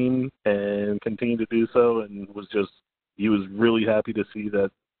the game and continued to do so, and he was really happy to see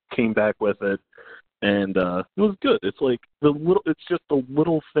that came back with it, and it was good. It's it's just the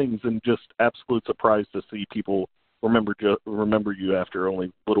little things, and just absolute surprise to see people remember you after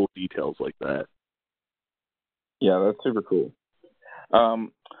only little details like that. Yeah, that's super cool.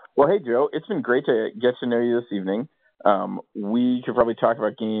 Well, hey, Joe, it's been great to get to know you this evening. We could probably talk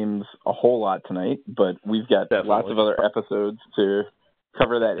about games a whole lot tonight, but we've got lots of other episodes to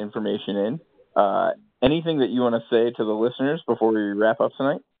cover that information in. Anything that you want to say to the listeners before we wrap up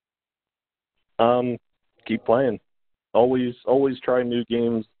tonight? Keep playing. Always try new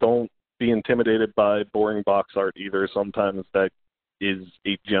games. Don't be intimidated by boring box art either. Sometimes that is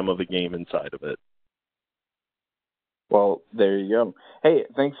a gem of a game inside of it. Well, there you go. Hey,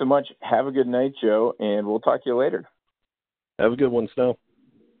 thanks so much. Have a good night, Joe, and we'll talk to you later. Have a good one, Snow.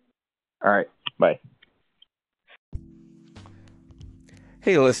 All right. Bye.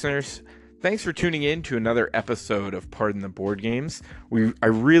 Hey, listeners. Thanks for tuning in to another episode of Pardon the Board Games. I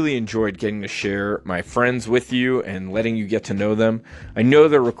really enjoyed getting to share my friends with you and letting you get to know them. I know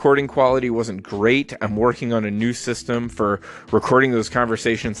the recording quality wasn't great. I'm working on a new system for recording those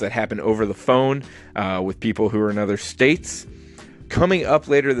conversations that happen over the phone with people who are in other states. Coming up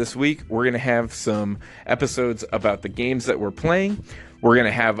later this week, we're going to have some episodes about the games that we're playing. We're going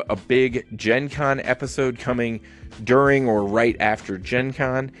to have a big Gen Con episode coming during or right after Gen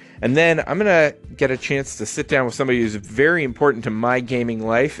Con. And then I'm going to get a chance to sit down with somebody who's very important to my gaming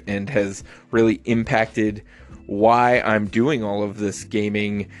life and has really impacted why I'm doing all of this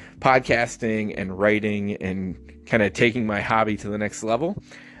gaming, podcasting, and writing, and kind of taking my hobby to the next level.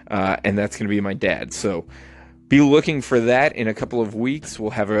 And that's going to be my dad. So be looking for that in a couple of weeks. We'll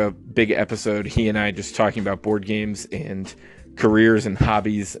have a big episode, he and I just talking about board games and careers and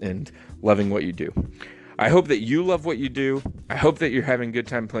hobbies and loving what you do. I hope that you love what you do. I hope that you're having a good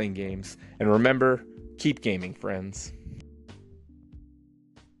time playing games. And remember, keep gaming, friends.